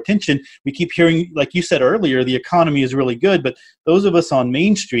bit more attention. We keep hearing, like you said earlier, the economy is really good, but those of us on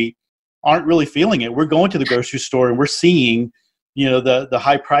Main Street aren't really feeling it. We're going to the grocery store and we're seeing, the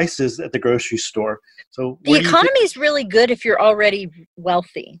high prices at the grocery store. So the economy is really good if you're already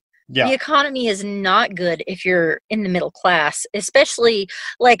wealthy. Yeah. The economy is not good if you're in the middle class, especially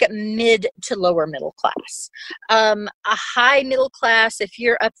like mid to lower middle class. A high middle class, if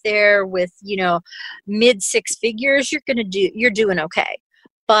you're up there with, mid six figures, you're doing okay.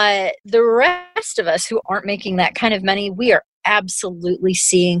 But the rest of us who aren't making that kind of money, we are absolutely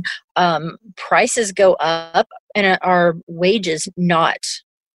seeing prices go up and our wages not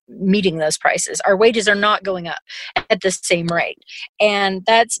meeting those prices. Our wages are not going up at the same rate. And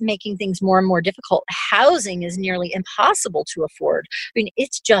that's making things more and more difficult. Housing is nearly impossible to afford. I mean,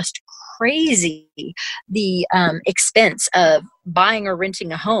 it's just crazy, the expense of buying or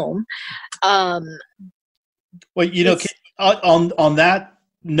renting a home. Well, on that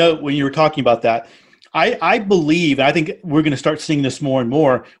note, when you were talking about that, I believe, I think we're going to start seeing this more and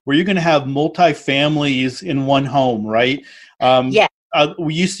more, where you're going to have multi-families in one home, right? Yeah.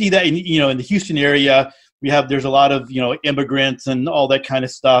 You see that in the Houston area. There's a lot of immigrants and all that kind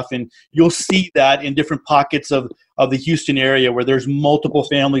of stuff, and you'll see that in different pockets of the Houston area where there's multiple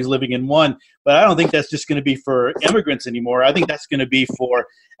families living in one. But I don't think that's just going to be for immigrants anymore. I think that's going to be for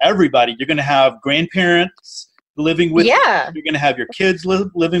everybody. You're going to have grandparents living with you. You're going to have your kids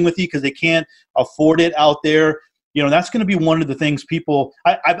living with you because they can't afford it out there. That's going to be one of the things people,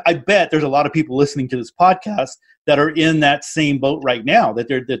 I bet there's a lot of people listening to this podcast that are in that same boat right now, that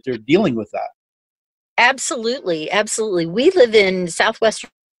they're dealing with that. Absolutely. Absolutely. We live in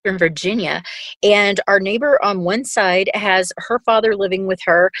Southwestern Virginia, and our neighbor on one side has her father living with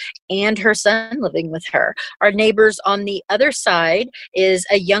her and her son living with her. Our neighbors on the other side is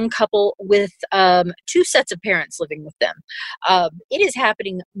a young couple with 2 sets of parents living with them. It is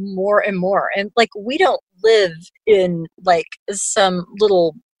happening more and more. And like, we don't live in like some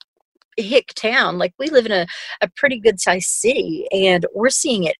little hick town. Like, we live in a pretty good sized city, and we're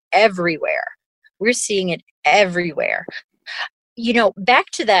seeing it everywhere. Back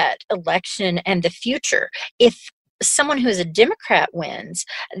to that election and the future, if someone who is a Democrat wins,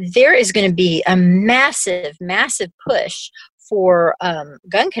 there is going to be a massive, massive push for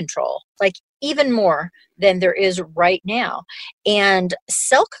gun control, like even more than there is right now. And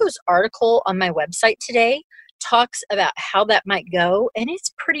Selco's article on my website today talks about how that might go, and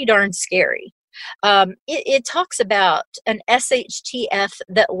it's pretty darn scary. It talks about an SHTF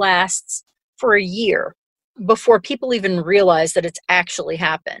that lasts for a year before people even realize that it's actually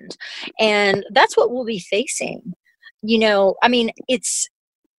happened. And that's what we'll be facing. It's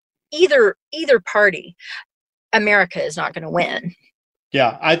either party. America is not going to win.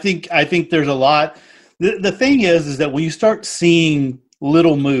 Yeah, I think there's a lot. The thing is that when you start seeing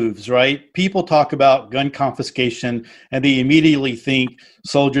little moves, right? People talk about gun confiscation and they immediately think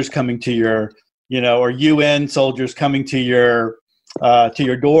soldiers coming to your, or UN soldiers coming to your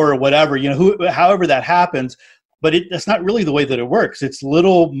door or whatever, however that happens. But that's not really the way that it works. It's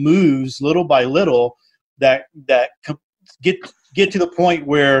little moves, little by little, that get to the point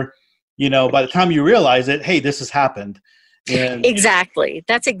where, by the time you realize it, hey, this has happened. And exactly.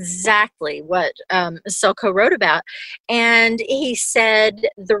 That's exactly what Selko wrote about. And he said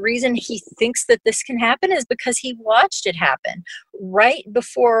the reason he thinks that this can happen is because he watched it happen right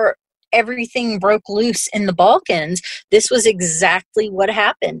before everything broke loose in the Balkans. This was exactly what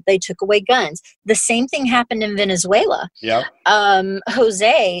happened. They took away guns. The same thing happened in Venezuela. Yeah.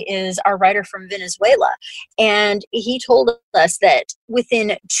 Jose is our writer from Venezuela, and he told us that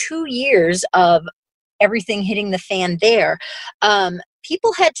within 2 years of everything hitting the fan there,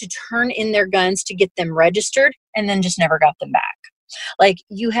 people had to turn in their guns to get them registered and then just never got them back. Like,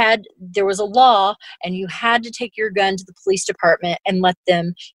 there was a law and you had to take your gun to the police department and let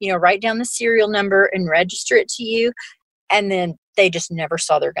them, write down the serial number and register it to you. And then they just never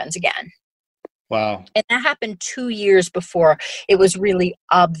saw their guns again. Wow. And that happened 2 years before it was really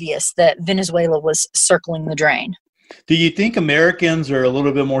obvious that Venezuela was circling the drain. Do you think Americans are a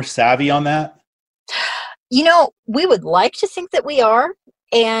little bit more savvy on that? We would like to think that we are.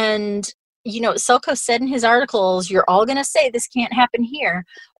 And, Selko said in his articles, you're all going to say this can't happen here.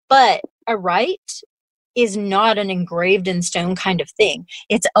 But a right is not an engraved in stone kind of thing.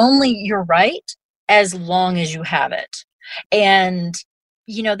 It's only your right as long as you have it. And,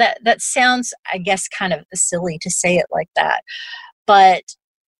 that sounds, I guess, kind of silly to say it like that. But,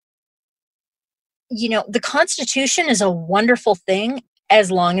 the Constitution is a wonderful thing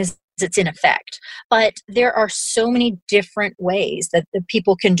as long as it's in effect. But there are so many different ways that the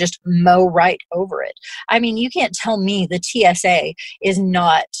people can just mow right over it. I mean, you can't tell me the TSA is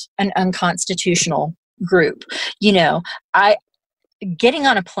not an unconstitutional group. Getting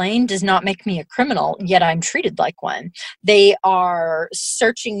on a plane does not make me a criminal, yet I'm treated like one. They are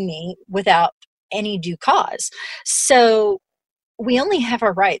searching me without any due cause. So we only have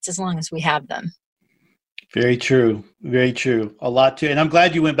our rights as long as we have them. Very true. Very true. A lot too. And I'm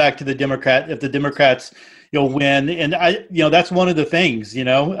glad you went back to the Democrat. If the Democrats, win, and that's one of the things,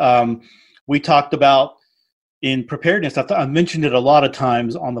 we talked about in preparedness. I mentioned it a lot of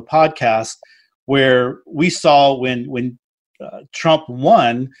times on the podcast, where we saw when Trump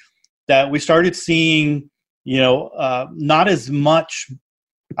won, that we started seeing, not as much,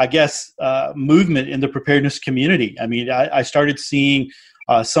 I guess, movement in the preparedness community. I mean, I started seeing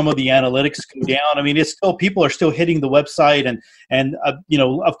some of the analytics go down. I mean, it's still, people are still hitting the website, and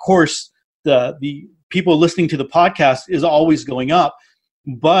of course, the people listening to the podcast is always going up.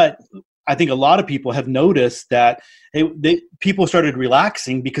 But I think a lot of people have noticed that people started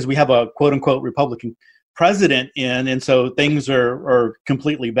relaxing because we have a quote unquote Republican president in, and so things are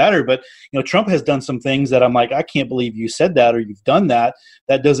completely better. But Trump has done some things that I'm like, I can't believe you said that, or you've done that.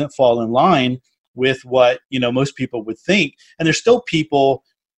 That doesn't fall in line with what most people would think. And there's still people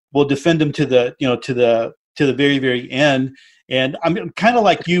will defend him to the very, very end. And I'm kind of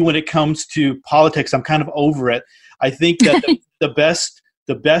like you when it comes to politics. I'm kind of over it. I think that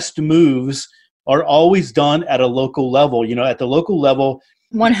the best moves are always done at a local level. At the local level,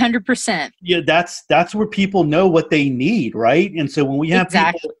 100%. Yeah, that's where people know what they need, right? And so when we have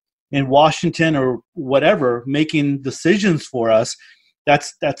people in Washington or whatever making decisions for us,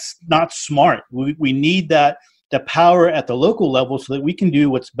 that's not smart. We need the power at the local level so that we can do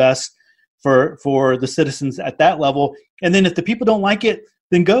what's best for the citizens at that level. And then if the people don't like it,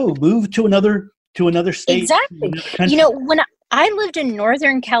 then move to another state. Exactly. When I lived in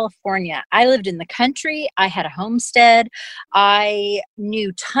Northern California, I lived in the country. I had a homestead. I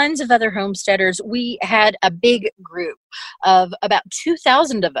knew tons of other homesteaders. We had a big group of about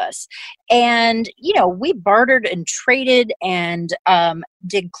 2,000 of us. And, we bartered and traded and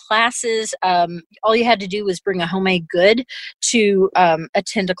did classes. All you had to do was bring a homemade good to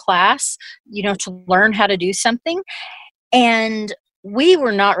attend a class, to learn how to do something. And we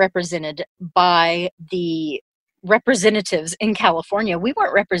were not represented by the representatives in California. We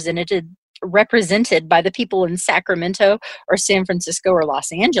weren't represented by the people in Sacramento or San Francisco or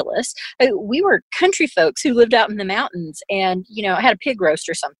Los Angeles. We were country folks who lived out in the mountains and, had a pig roast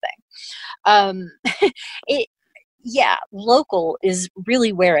or something. Local is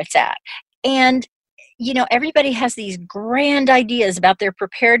really where it's at. And, everybody has these grand ideas about their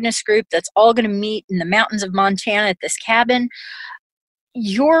preparedness group that's all going to meet in the mountains of Montana at this cabin.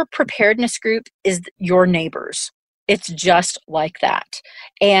 Your preparedness group is your neighbors. It's just like that.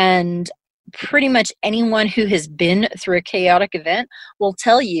 And pretty much anyone who has been through a chaotic event will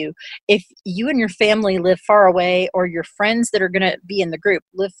tell you, if you and your family live far away, or your friends that are going to be in the group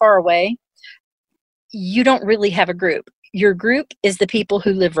live far away, you don't really have a group. Your group is the people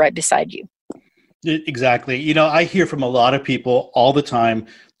who live right beside you. Exactly. I hear from a lot of people all the time,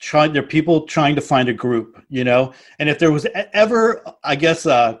 there are people trying to find a group, and if there was ever, I guess,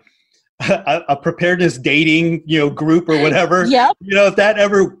 a preparedness dating, group or whatever, yep. If that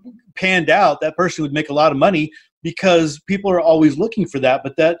ever panned out, that person would make a lot of money because people are always looking for that.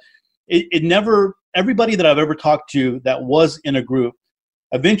 But that it never, everybody that I've ever talked to that was in a group,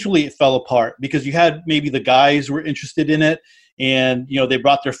 eventually it fell apart because you had maybe the guys were interested in it, and they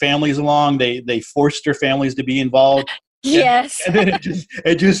brought their families along. They forced their families to be involved. Yes. And then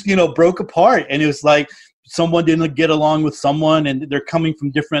it just broke apart, and it was like someone didn't get along with someone, and they're coming from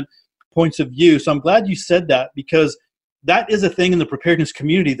different points of view. So I'm glad you said that, because that is a thing in the preparedness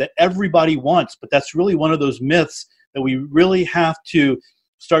community that everybody wants, but that's really one of those myths that we really have to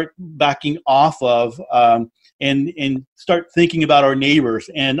start backing off of, and start thinking about our neighbors.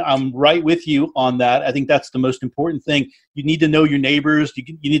 And I'm right with you on that. I think that's the most important thing. You need to know your neighbors.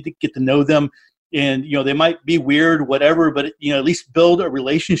 You need to get to know them. And, they might be weird, whatever, but, at least build a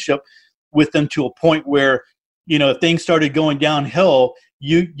relationship with them to a point where if things started going downhill,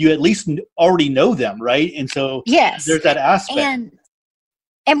 you at least already know them, right? And so Yes. there's that aspect.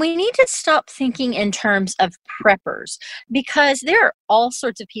 And we need to stop thinking in terms of preppers, because there are all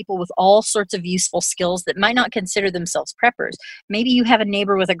sorts of people with all sorts of useful skills that might not consider themselves preppers. Maybe you have a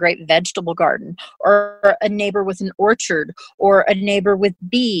neighbor with a great vegetable garden, or a neighbor with an orchard, or a neighbor with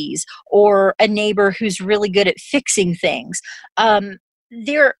bees, or a neighbor who's really good at fixing things.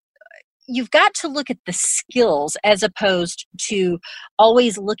 There You've got to look at the skills as opposed to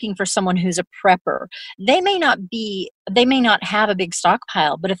always looking for someone who's a prepper. They may not have a big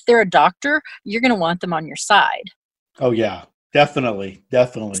stockpile, but if they're a doctor, you're going to want them on your side. Oh yeah, definitely.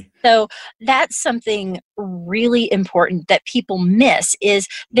 So that's something really important that people miss, is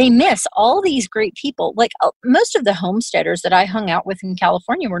they miss all these great people. Like most of the homesteaders that I hung out with in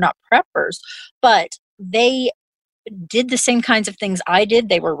California were not preppers, but they did the same kinds of things I did.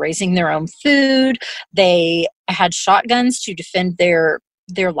 They were raising their own food. They had shotguns to defend their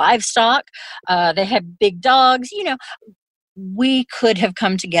livestock. They had big dogs. We could have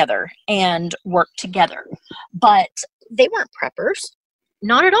come together and worked together, but they weren't preppers.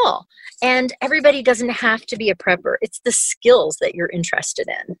 Not at all. And everybody doesn't have to be a prepper. It's the skills that you're interested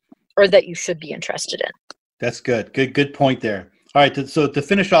in, or that you should be interested in. That's good. Good point there. All right. So to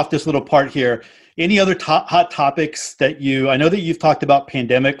finish off this little part here, any other hot topics that I know that you've talked about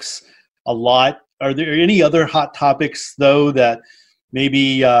pandemics a lot. Are there any other hot topics though that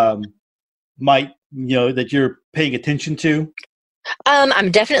maybe might, that you're paying attention to?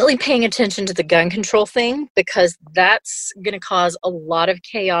 I'm definitely paying attention to the gun control thing, because that's going to cause a lot of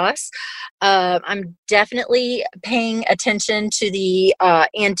chaos. I'm definitely paying attention to the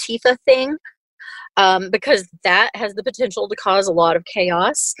Antifa thing, because that has the potential to cause a lot of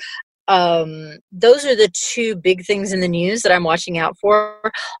chaos. Those are the two big things in the news that I'm watching out for.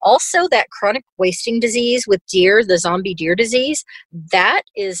 Also, that chronic wasting disease with deer, the zombie deer disease, that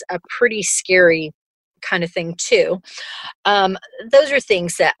is a pretty scary kind of thing too. Those are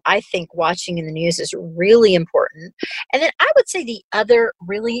things that I think watching in the news is really important. And then I would say the other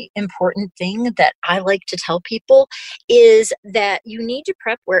really important thing that I like to tell people is that you need to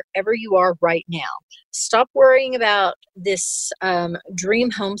prep wherever you are right now. Stop worrying about this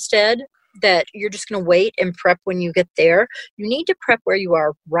dream homestead that you're just going to wait and prep when you get there. You need to prep where you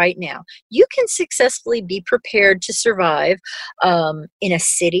are right now. You can successfully be prepared to survive in a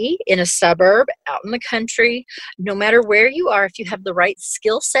city, in a suburb, out in the country, no matter where you are. If you have the right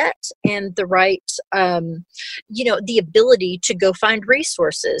skill set and the right, the ability to go find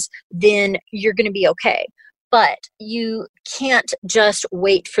resources, then you're going to be okay. But you can't just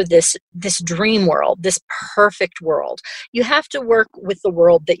wait for this dream world, this perfect world. You have to work with the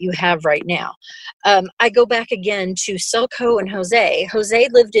world that you have right now. I go back again to Selco and Jose. Jose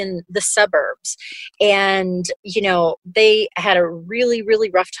lived in the suburbs, and they had a really, really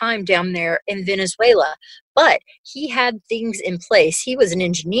rough time down there in Venezuela. But he had things in place. He was an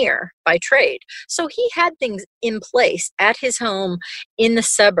engineer by trade. So he had things in place at his home in the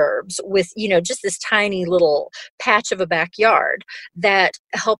suburbs with, just this tiny little patch of a backyard that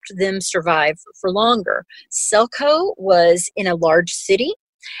helped them survive for longer. Selco was in a large city,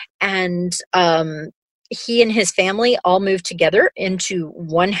 and he and his family all moved together into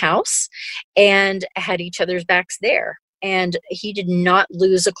one house and had each other's backs there. And he did not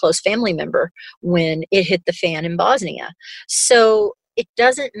lose a close family member when it hit the fan in Bosnia. So it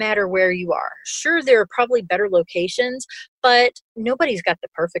doesn't matter where you are. Sure, there are probably better locations, but nobody's got the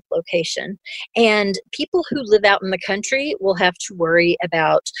perfect location. And people who live out in the country will have to worry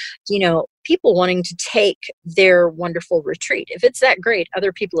about, people wanting to take their wonderful retreat. If it's that great,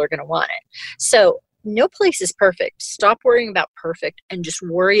 other people are going to want it. So no place is perfect. Stop worrying about perfect and just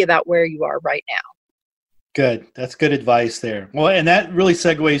worry about where you are right now. Good. That's good advice there. Well, and that really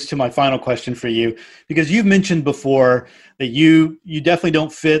segues to my final question for you, because you've mentioned before that you definitely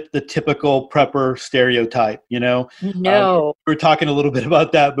don't fit the typical prepper stereotype, No. We were talking a little bit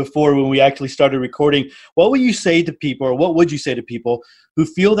about that before when we actually started recording. What would you say to people who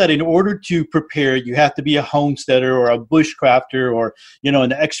feel that in order to prepare, you have to be a homesteader or a bushcrafter or,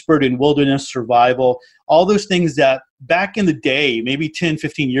 an expert in wilderness survival, all those things that back in the day, maybe 10,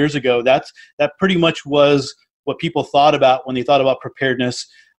 15 years ago, that pretty much was what people thought about when they thought about preparedness.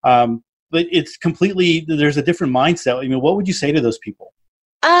 But it's completely, there's a different mindset. What would you say to those people?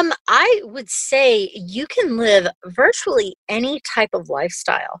 I would say you can live virtually any type of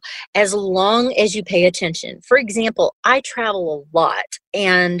lifestyle as long as you pay attention. For example, I travel a lot,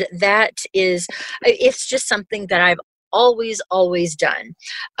 and it's just something that I've always, always done.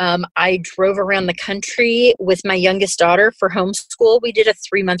 I drove around the country with my youngest daughter for homeschool. We did a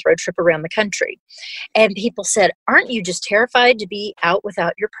 3-month road trip around the country. And people said, aren't you just terrified to be out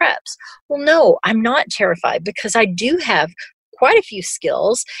without your preps? Well, no, I'm not terrified because I do have quite a few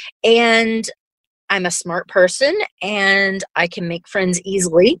skills, and I'm a smart person and I can make friends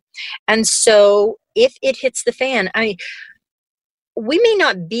easily. And so if it hits the fan, we may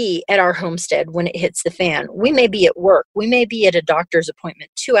not be at our homestead when it hits the fan. We may be at work. We may be at a doctor's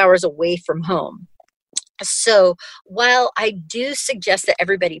appointment 2 hours away from home. So while I do suggest that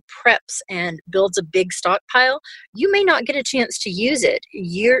everybody preps and builds a big stockpile, you may not get a chance to use it.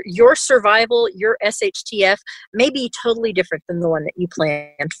 Your survival, your SHTF may be totally different than the one that you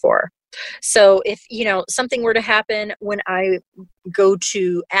planned for. So if, something were to happen when I go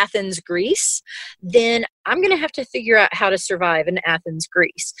to Athens, Greece, then I'm going to have to figure out how to survive in Athens,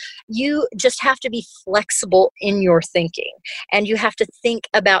 Greece. You just have to be flexible in your thinking, and you have to think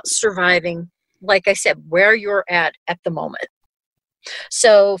about surviving, like I said, where you're at the moment.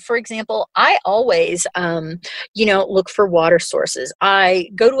 So, for example, I always, look for water sources. I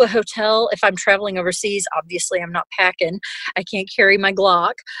go to a hotel if I'm traveling overseas. Obviously, I'm not packing. I can't carry my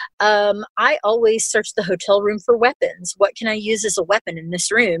Glock. I always search the hotel room for weapons. What can I use as a weapon in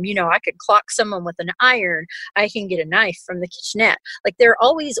this room? I could clock someone with an iron. I can get a knife from the kitchenette. Like, there are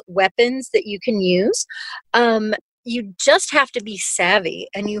always weapons that you can use. You just have to be savvy,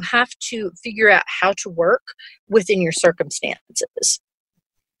 and you have to figure out how to work within your circumstances.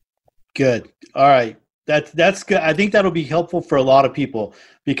 Good. All right. That's good. I think that'll be helpful for a lot of people,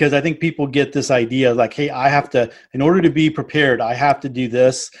 because I think people get this idea like, hey, I have to, in order to be prepared, I have to do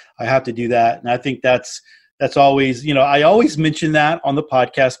this, I have to do that. And I think that's always, I always mention that on the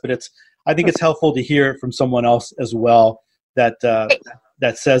podcast, but I think it's helpful to hear it from someone else as well that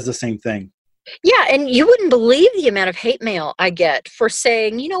says the same thing. Yeah, and you wouldn't believe the amount of hate mail I get for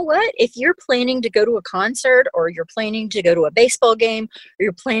saying, you know what, if you're planning to go to a concert, or you're planning to go to a baseball game, or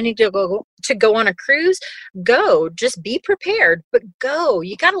you're planning to go on a cruise, go. Just be prepared, but go.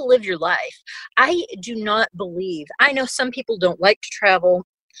 You got to live your life. I do not believe. I know some people don't like to travel,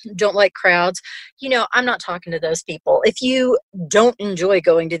 don't like crowds. I'm not talking to those people. If you don't enjoy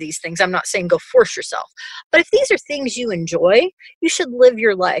going to these things, I'm not saying go force yourself. But if these are things you enjoy, you should live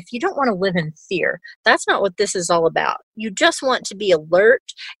your life. You don't want to live in fear. That's not what this is all about. You just want to be alert,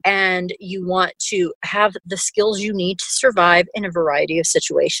 and you want to have the skills you need to survive in a variety of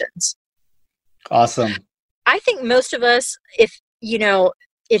situations. Awesome. I think most of us, if,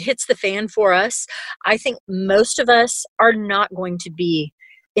 it hits the fan for us, I think most of us are not going to be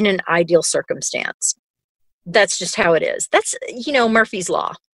in an ideal circumstance. That's just how it is. That's, Murphy's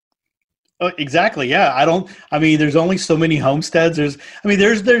Law. Oh, exactly. Yeah. There's only so many homesteads. There's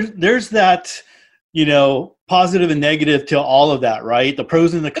that, positive and negative to all of that, right? The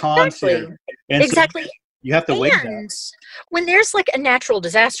pros and the cons here. And exactly. So you have to weigh that. When there's like a natural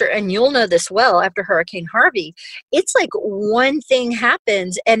disaster, and you'll know this well after Hurricane Harvey, it's like one thing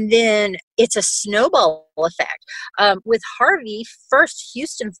happens and then it's a snowball effect. With Harvey, first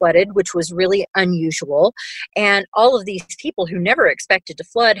Houston flooded, which was really unusual. And all of these people who never expected to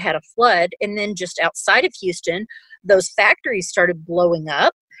flood had a flood. And then just outside of Houston, those factories started blowing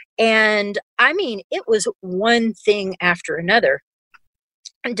up. And it was one thing after another.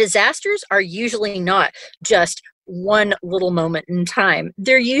 And disasters are usually not just one little moment in time.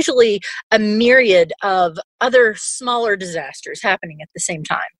 They're usually a myriad of other smaller disasters happening at the same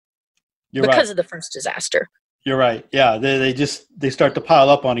time. You're because right. of the first disaster. You're right. Yeah, they start to pile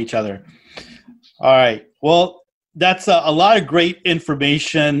up on each other. All right. Well, that's a lot of great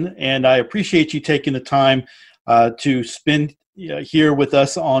information, and I appreciate you taking the time to spend here with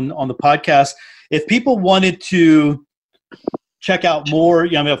us on the podcast. If people wanted to check out more,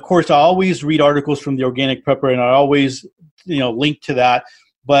 of course, I always read articles from the Organic Prepper, and I always, link to that.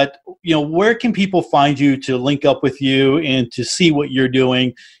 But, where can people find you to link up with you and to see what you're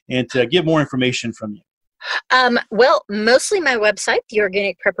doing and to get more information from you? Well, mostly my website,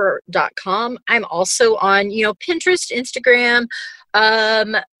 theorganicprepper.com. I'm also on, Pinterest, Instagram,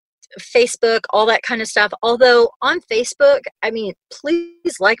 Facebook, all that kind of stuff. Although on Facebook,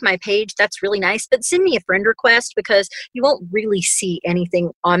 please like my page. That's really nice. But send me a friend request, because you won't really see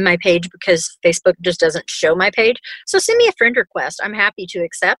anything on my page because Facebook just doesn't show my page. So send me a friend request. I'm happy to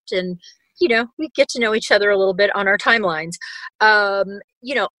accept, and we get to know each other a little bit on our timelines.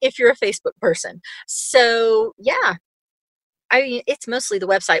 If you're a Facebook person. So yeah. It's mostly the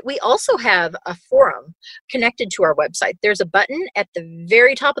website. We also have a forum connected to our website. There's a button at the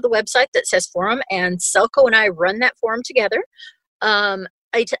very top of the website that says forum, and Selco and I run that forum together.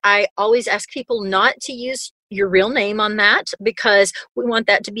 I always ask people not to use your real name on that because we want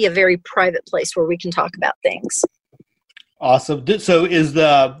that to be a very private place where we can talk about things. Awesome. So is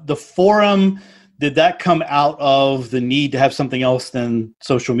the forum, did that come out of the need to have something else than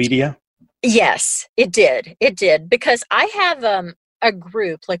social media? Yes, it did. It did because I have a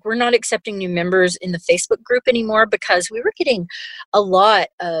group, like we're not accepting new members in the Facebook group anymore because we were getting a lot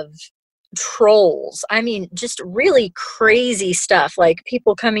of trolls. I mean, just really crazy stuff, like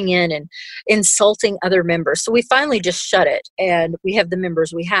people coming in and insulting other members. So we finally just shut it and we have the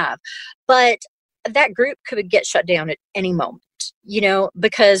members we have. But that group could get shut down at any moment,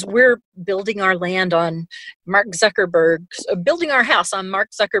 because we're building our land on building our house on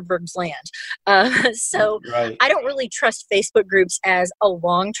Mark Zuckerberg's land. So right. I don't really trust Facebook groups as a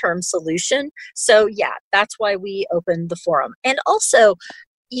long-term solution. So yeah, that's why we opened the forum. And also,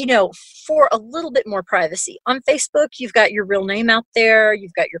 for a little bit more privacy. On Facebook, you've got your real name out there.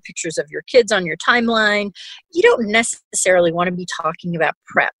 You've got your pictures of your kids on your timeline. You don't necessarily want to be talking about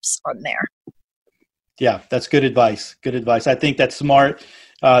preps on there. Yeah, that's good advice. Good advice. I think that's smart,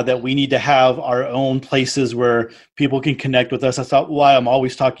 that we need to have our own places where people can connect with us. That's why I'm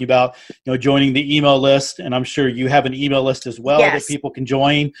always talking about, joining the email list. And I'm sure you have an email list as well Yes. that people can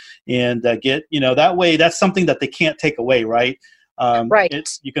join and get, that way, that's something that they can't take away, right? Right.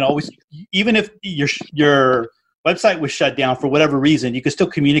 You can always, even if your website was shut down for whatever reason, you can still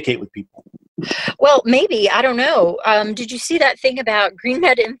communicate with people. Well, maybe. I don't know. Did you see that thing about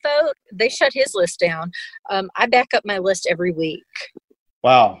GreenMed Info? They shut his list down. I back up my list every week.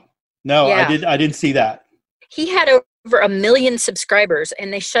 Wow. No, Yeah. I didn't see that. He had over 1 million subscribers,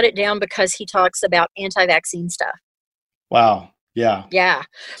 and they shut it down because he talks about anti-vaccine stuff. Wow. Yeah. Yeah.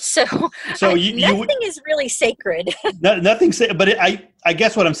 So nothing is really sacred. Nothing. But I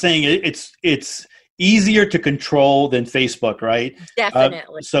guess what I'm saying, it's easier to control than Facebook, right?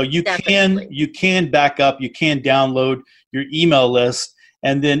 Definitely. So you can back up, you can download your email list,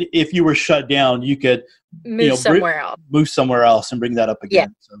 and then if you were shut down, you could move somewhere else and bring that up again.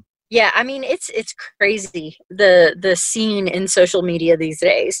 Yeah. So. Yeah, I mean it's crazy the scene in social media these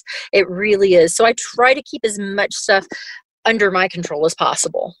days. It really is. So I try to keep as much stuff under my control as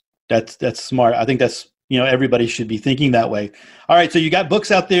possible. That's smart. I think that's everybody should be thinking that way. All right, so you got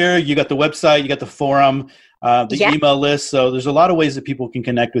books out there, you got the website, you got the forum, email list. So there's a lot of ways that people can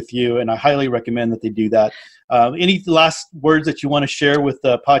connect with you, and I highly recommend that they do that. Any last words that you want to share with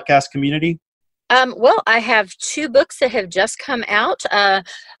the podcast community? Well, I have 2 books that have just come out.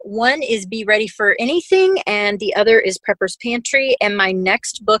 One is Be Ready for Anything, and the other is Prepper's Pantry. And my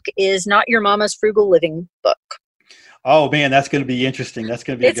next book is Not Your Mama's Frugal Living book. Oh man, that's going to be interesting. That's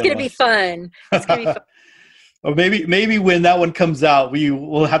going to be It's going to be fun. It's going to be fun. Or maybe when that one comes out,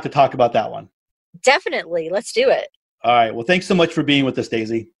 we'll have to talk about that one. Definitely. Let's do it. All right. Well, thanks so much for being with us,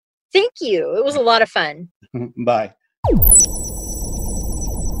 Daisy. Thank you. It was a lot of fun. Bye.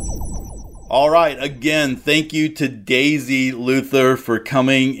 All right. Again, thank you to Daisy Luther for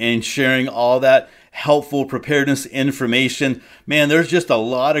coming and sharing all that helpful preparedness information. Man, there's just a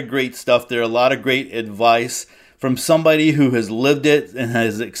lot of great stuff there, a lot of great advice from somebody who has lived it and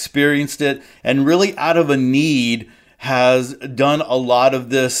has experienced it and really out of a need has done a lot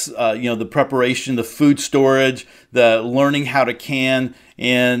of this, the preparation, the food storage, the learning how to can,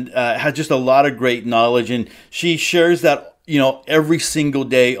 and has just a lot of great knowledge. And she shares that, every single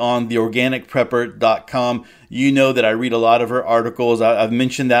day on theorganicprepper.com. You know that I read a lot of her articles. I've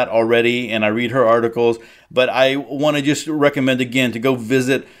mentioned that already, and I read her articles. But I want to just recommend again to go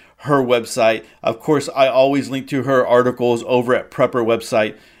visit her website. Of course, I always link to her articles over at Prepper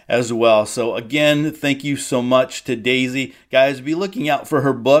website as well. So again, thank you so much to Daisy. Guys, be looking out for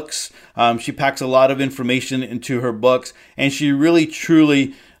her books. She packs a lot of information into her books, and she really,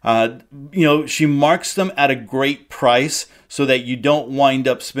 truly, she marks them at a great price so that you don't wind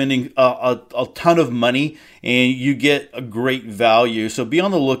up spending a ton of money and you get a great value. So be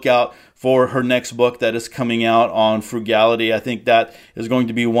on the lookout for her next book that is coming out on frugality. I think that is going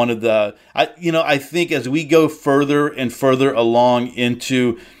to be one of the, I think as we go further and further along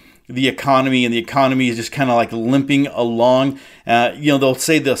into the economy, and the economy is just kind of like limping along, they'll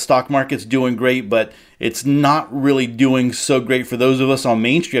say the stock market's doing great, but it's not really doing so great for those of us on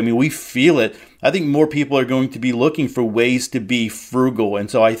Main Street. I mean, we feel it. I think more people are going to be looking for ways to be frugal.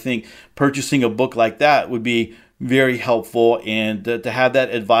 And so I think purchasing a book like that would be very helpful, and to have that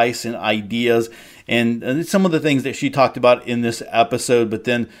advice and ideas and some of the things that she talked about in this episode, but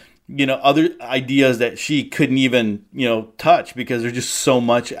then other ideas that she couldn't even touch because there's just so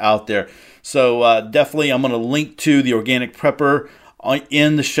much out there. So definitely I'm going to link to the Organic Prepper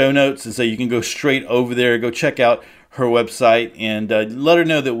in the show notes, and so you can go straight over there, go check out her website and let her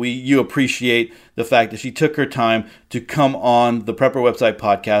know that you appreciate the fact that she took her time to come on the Prepper Website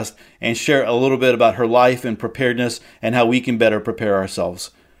podcast and share a little bit about her life and preparedness and how we can better prepare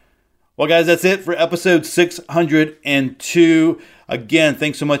ourselves. Well, guys, that's it for episode 602. Again,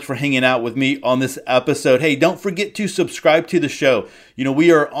 thanks so much for hanging out with me on this episode. Hey, don't forget to subscribe to the show.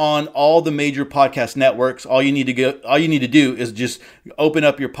 We are on all the major podcast networks. All you need to do is just open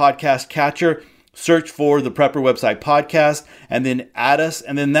up your podcast catcher, search for the Prepper Website podcast, and then add us.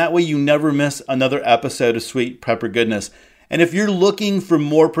 And then that way you never miss another episode of Sweet Prepper Goodness. And if you're looking for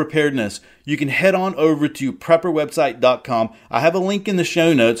more preparedness, you can head on over to prepperwebsite.com. I have a link in the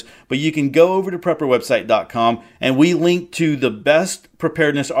show notes, but you can go over to prepperwebsite.com and we link to the best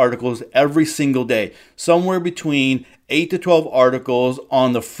preparedness articles every single day. Somewhere between 8 to 12 articles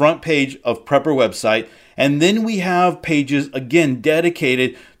on the front page of Prepper Website. And then we have pages, again,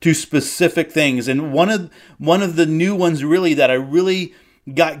 dedicated to specific things. And one of the new ones really that I really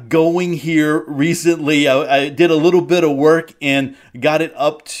got going here recently, I did a little bit of work and got it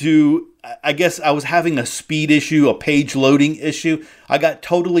up to, I guess I was having a speed issue, a page loading issue. I got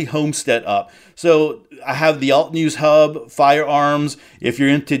totally Homestead up. So I have the Alt News Hub, firearms, if you're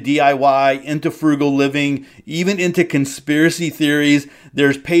into DIY, into frugal living, even into conspiracy theories,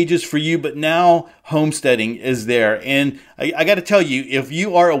 there's pages for you, but now homesteading is there. And I got to tell you, if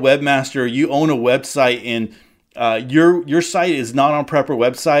you are a webmaster, you own a website and your site is not on Prepper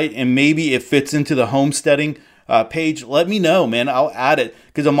Website and maybe it fits into the homesteading page, let me know, man. I'll add it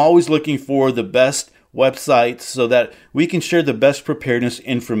because I'm always looking for the best websites so that we can share the best preparedness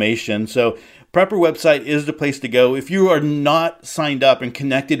information. So Prepper Website is the place to go. If you are not signed up and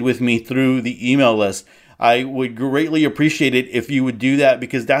connected with me through the email list, I would greatly appreciate it if you would do that,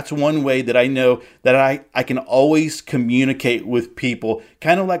 because that's one way that I know that I can always communicate with people,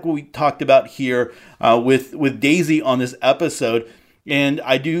 kind of like what we talked about here with Daisy on this episode. And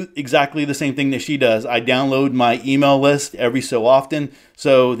I do exactly the same thing that she does. I download my email list every so often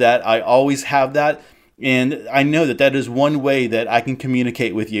so that I always have that. And I know that that is one way that I can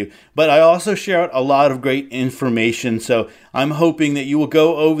communicate with you. But I also share out a lot of great information. So I'm hoping that you will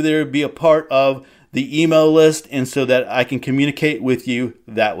go over there, be a part of the email list, and so that I can communicate with you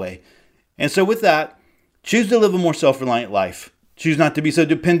that way. And so with that, choose to live a more self-reliant life. Choose not to be so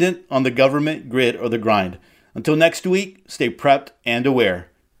dependent on the government, grid, or the grind. Until next week, stay prepped and aware.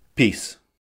 Peace.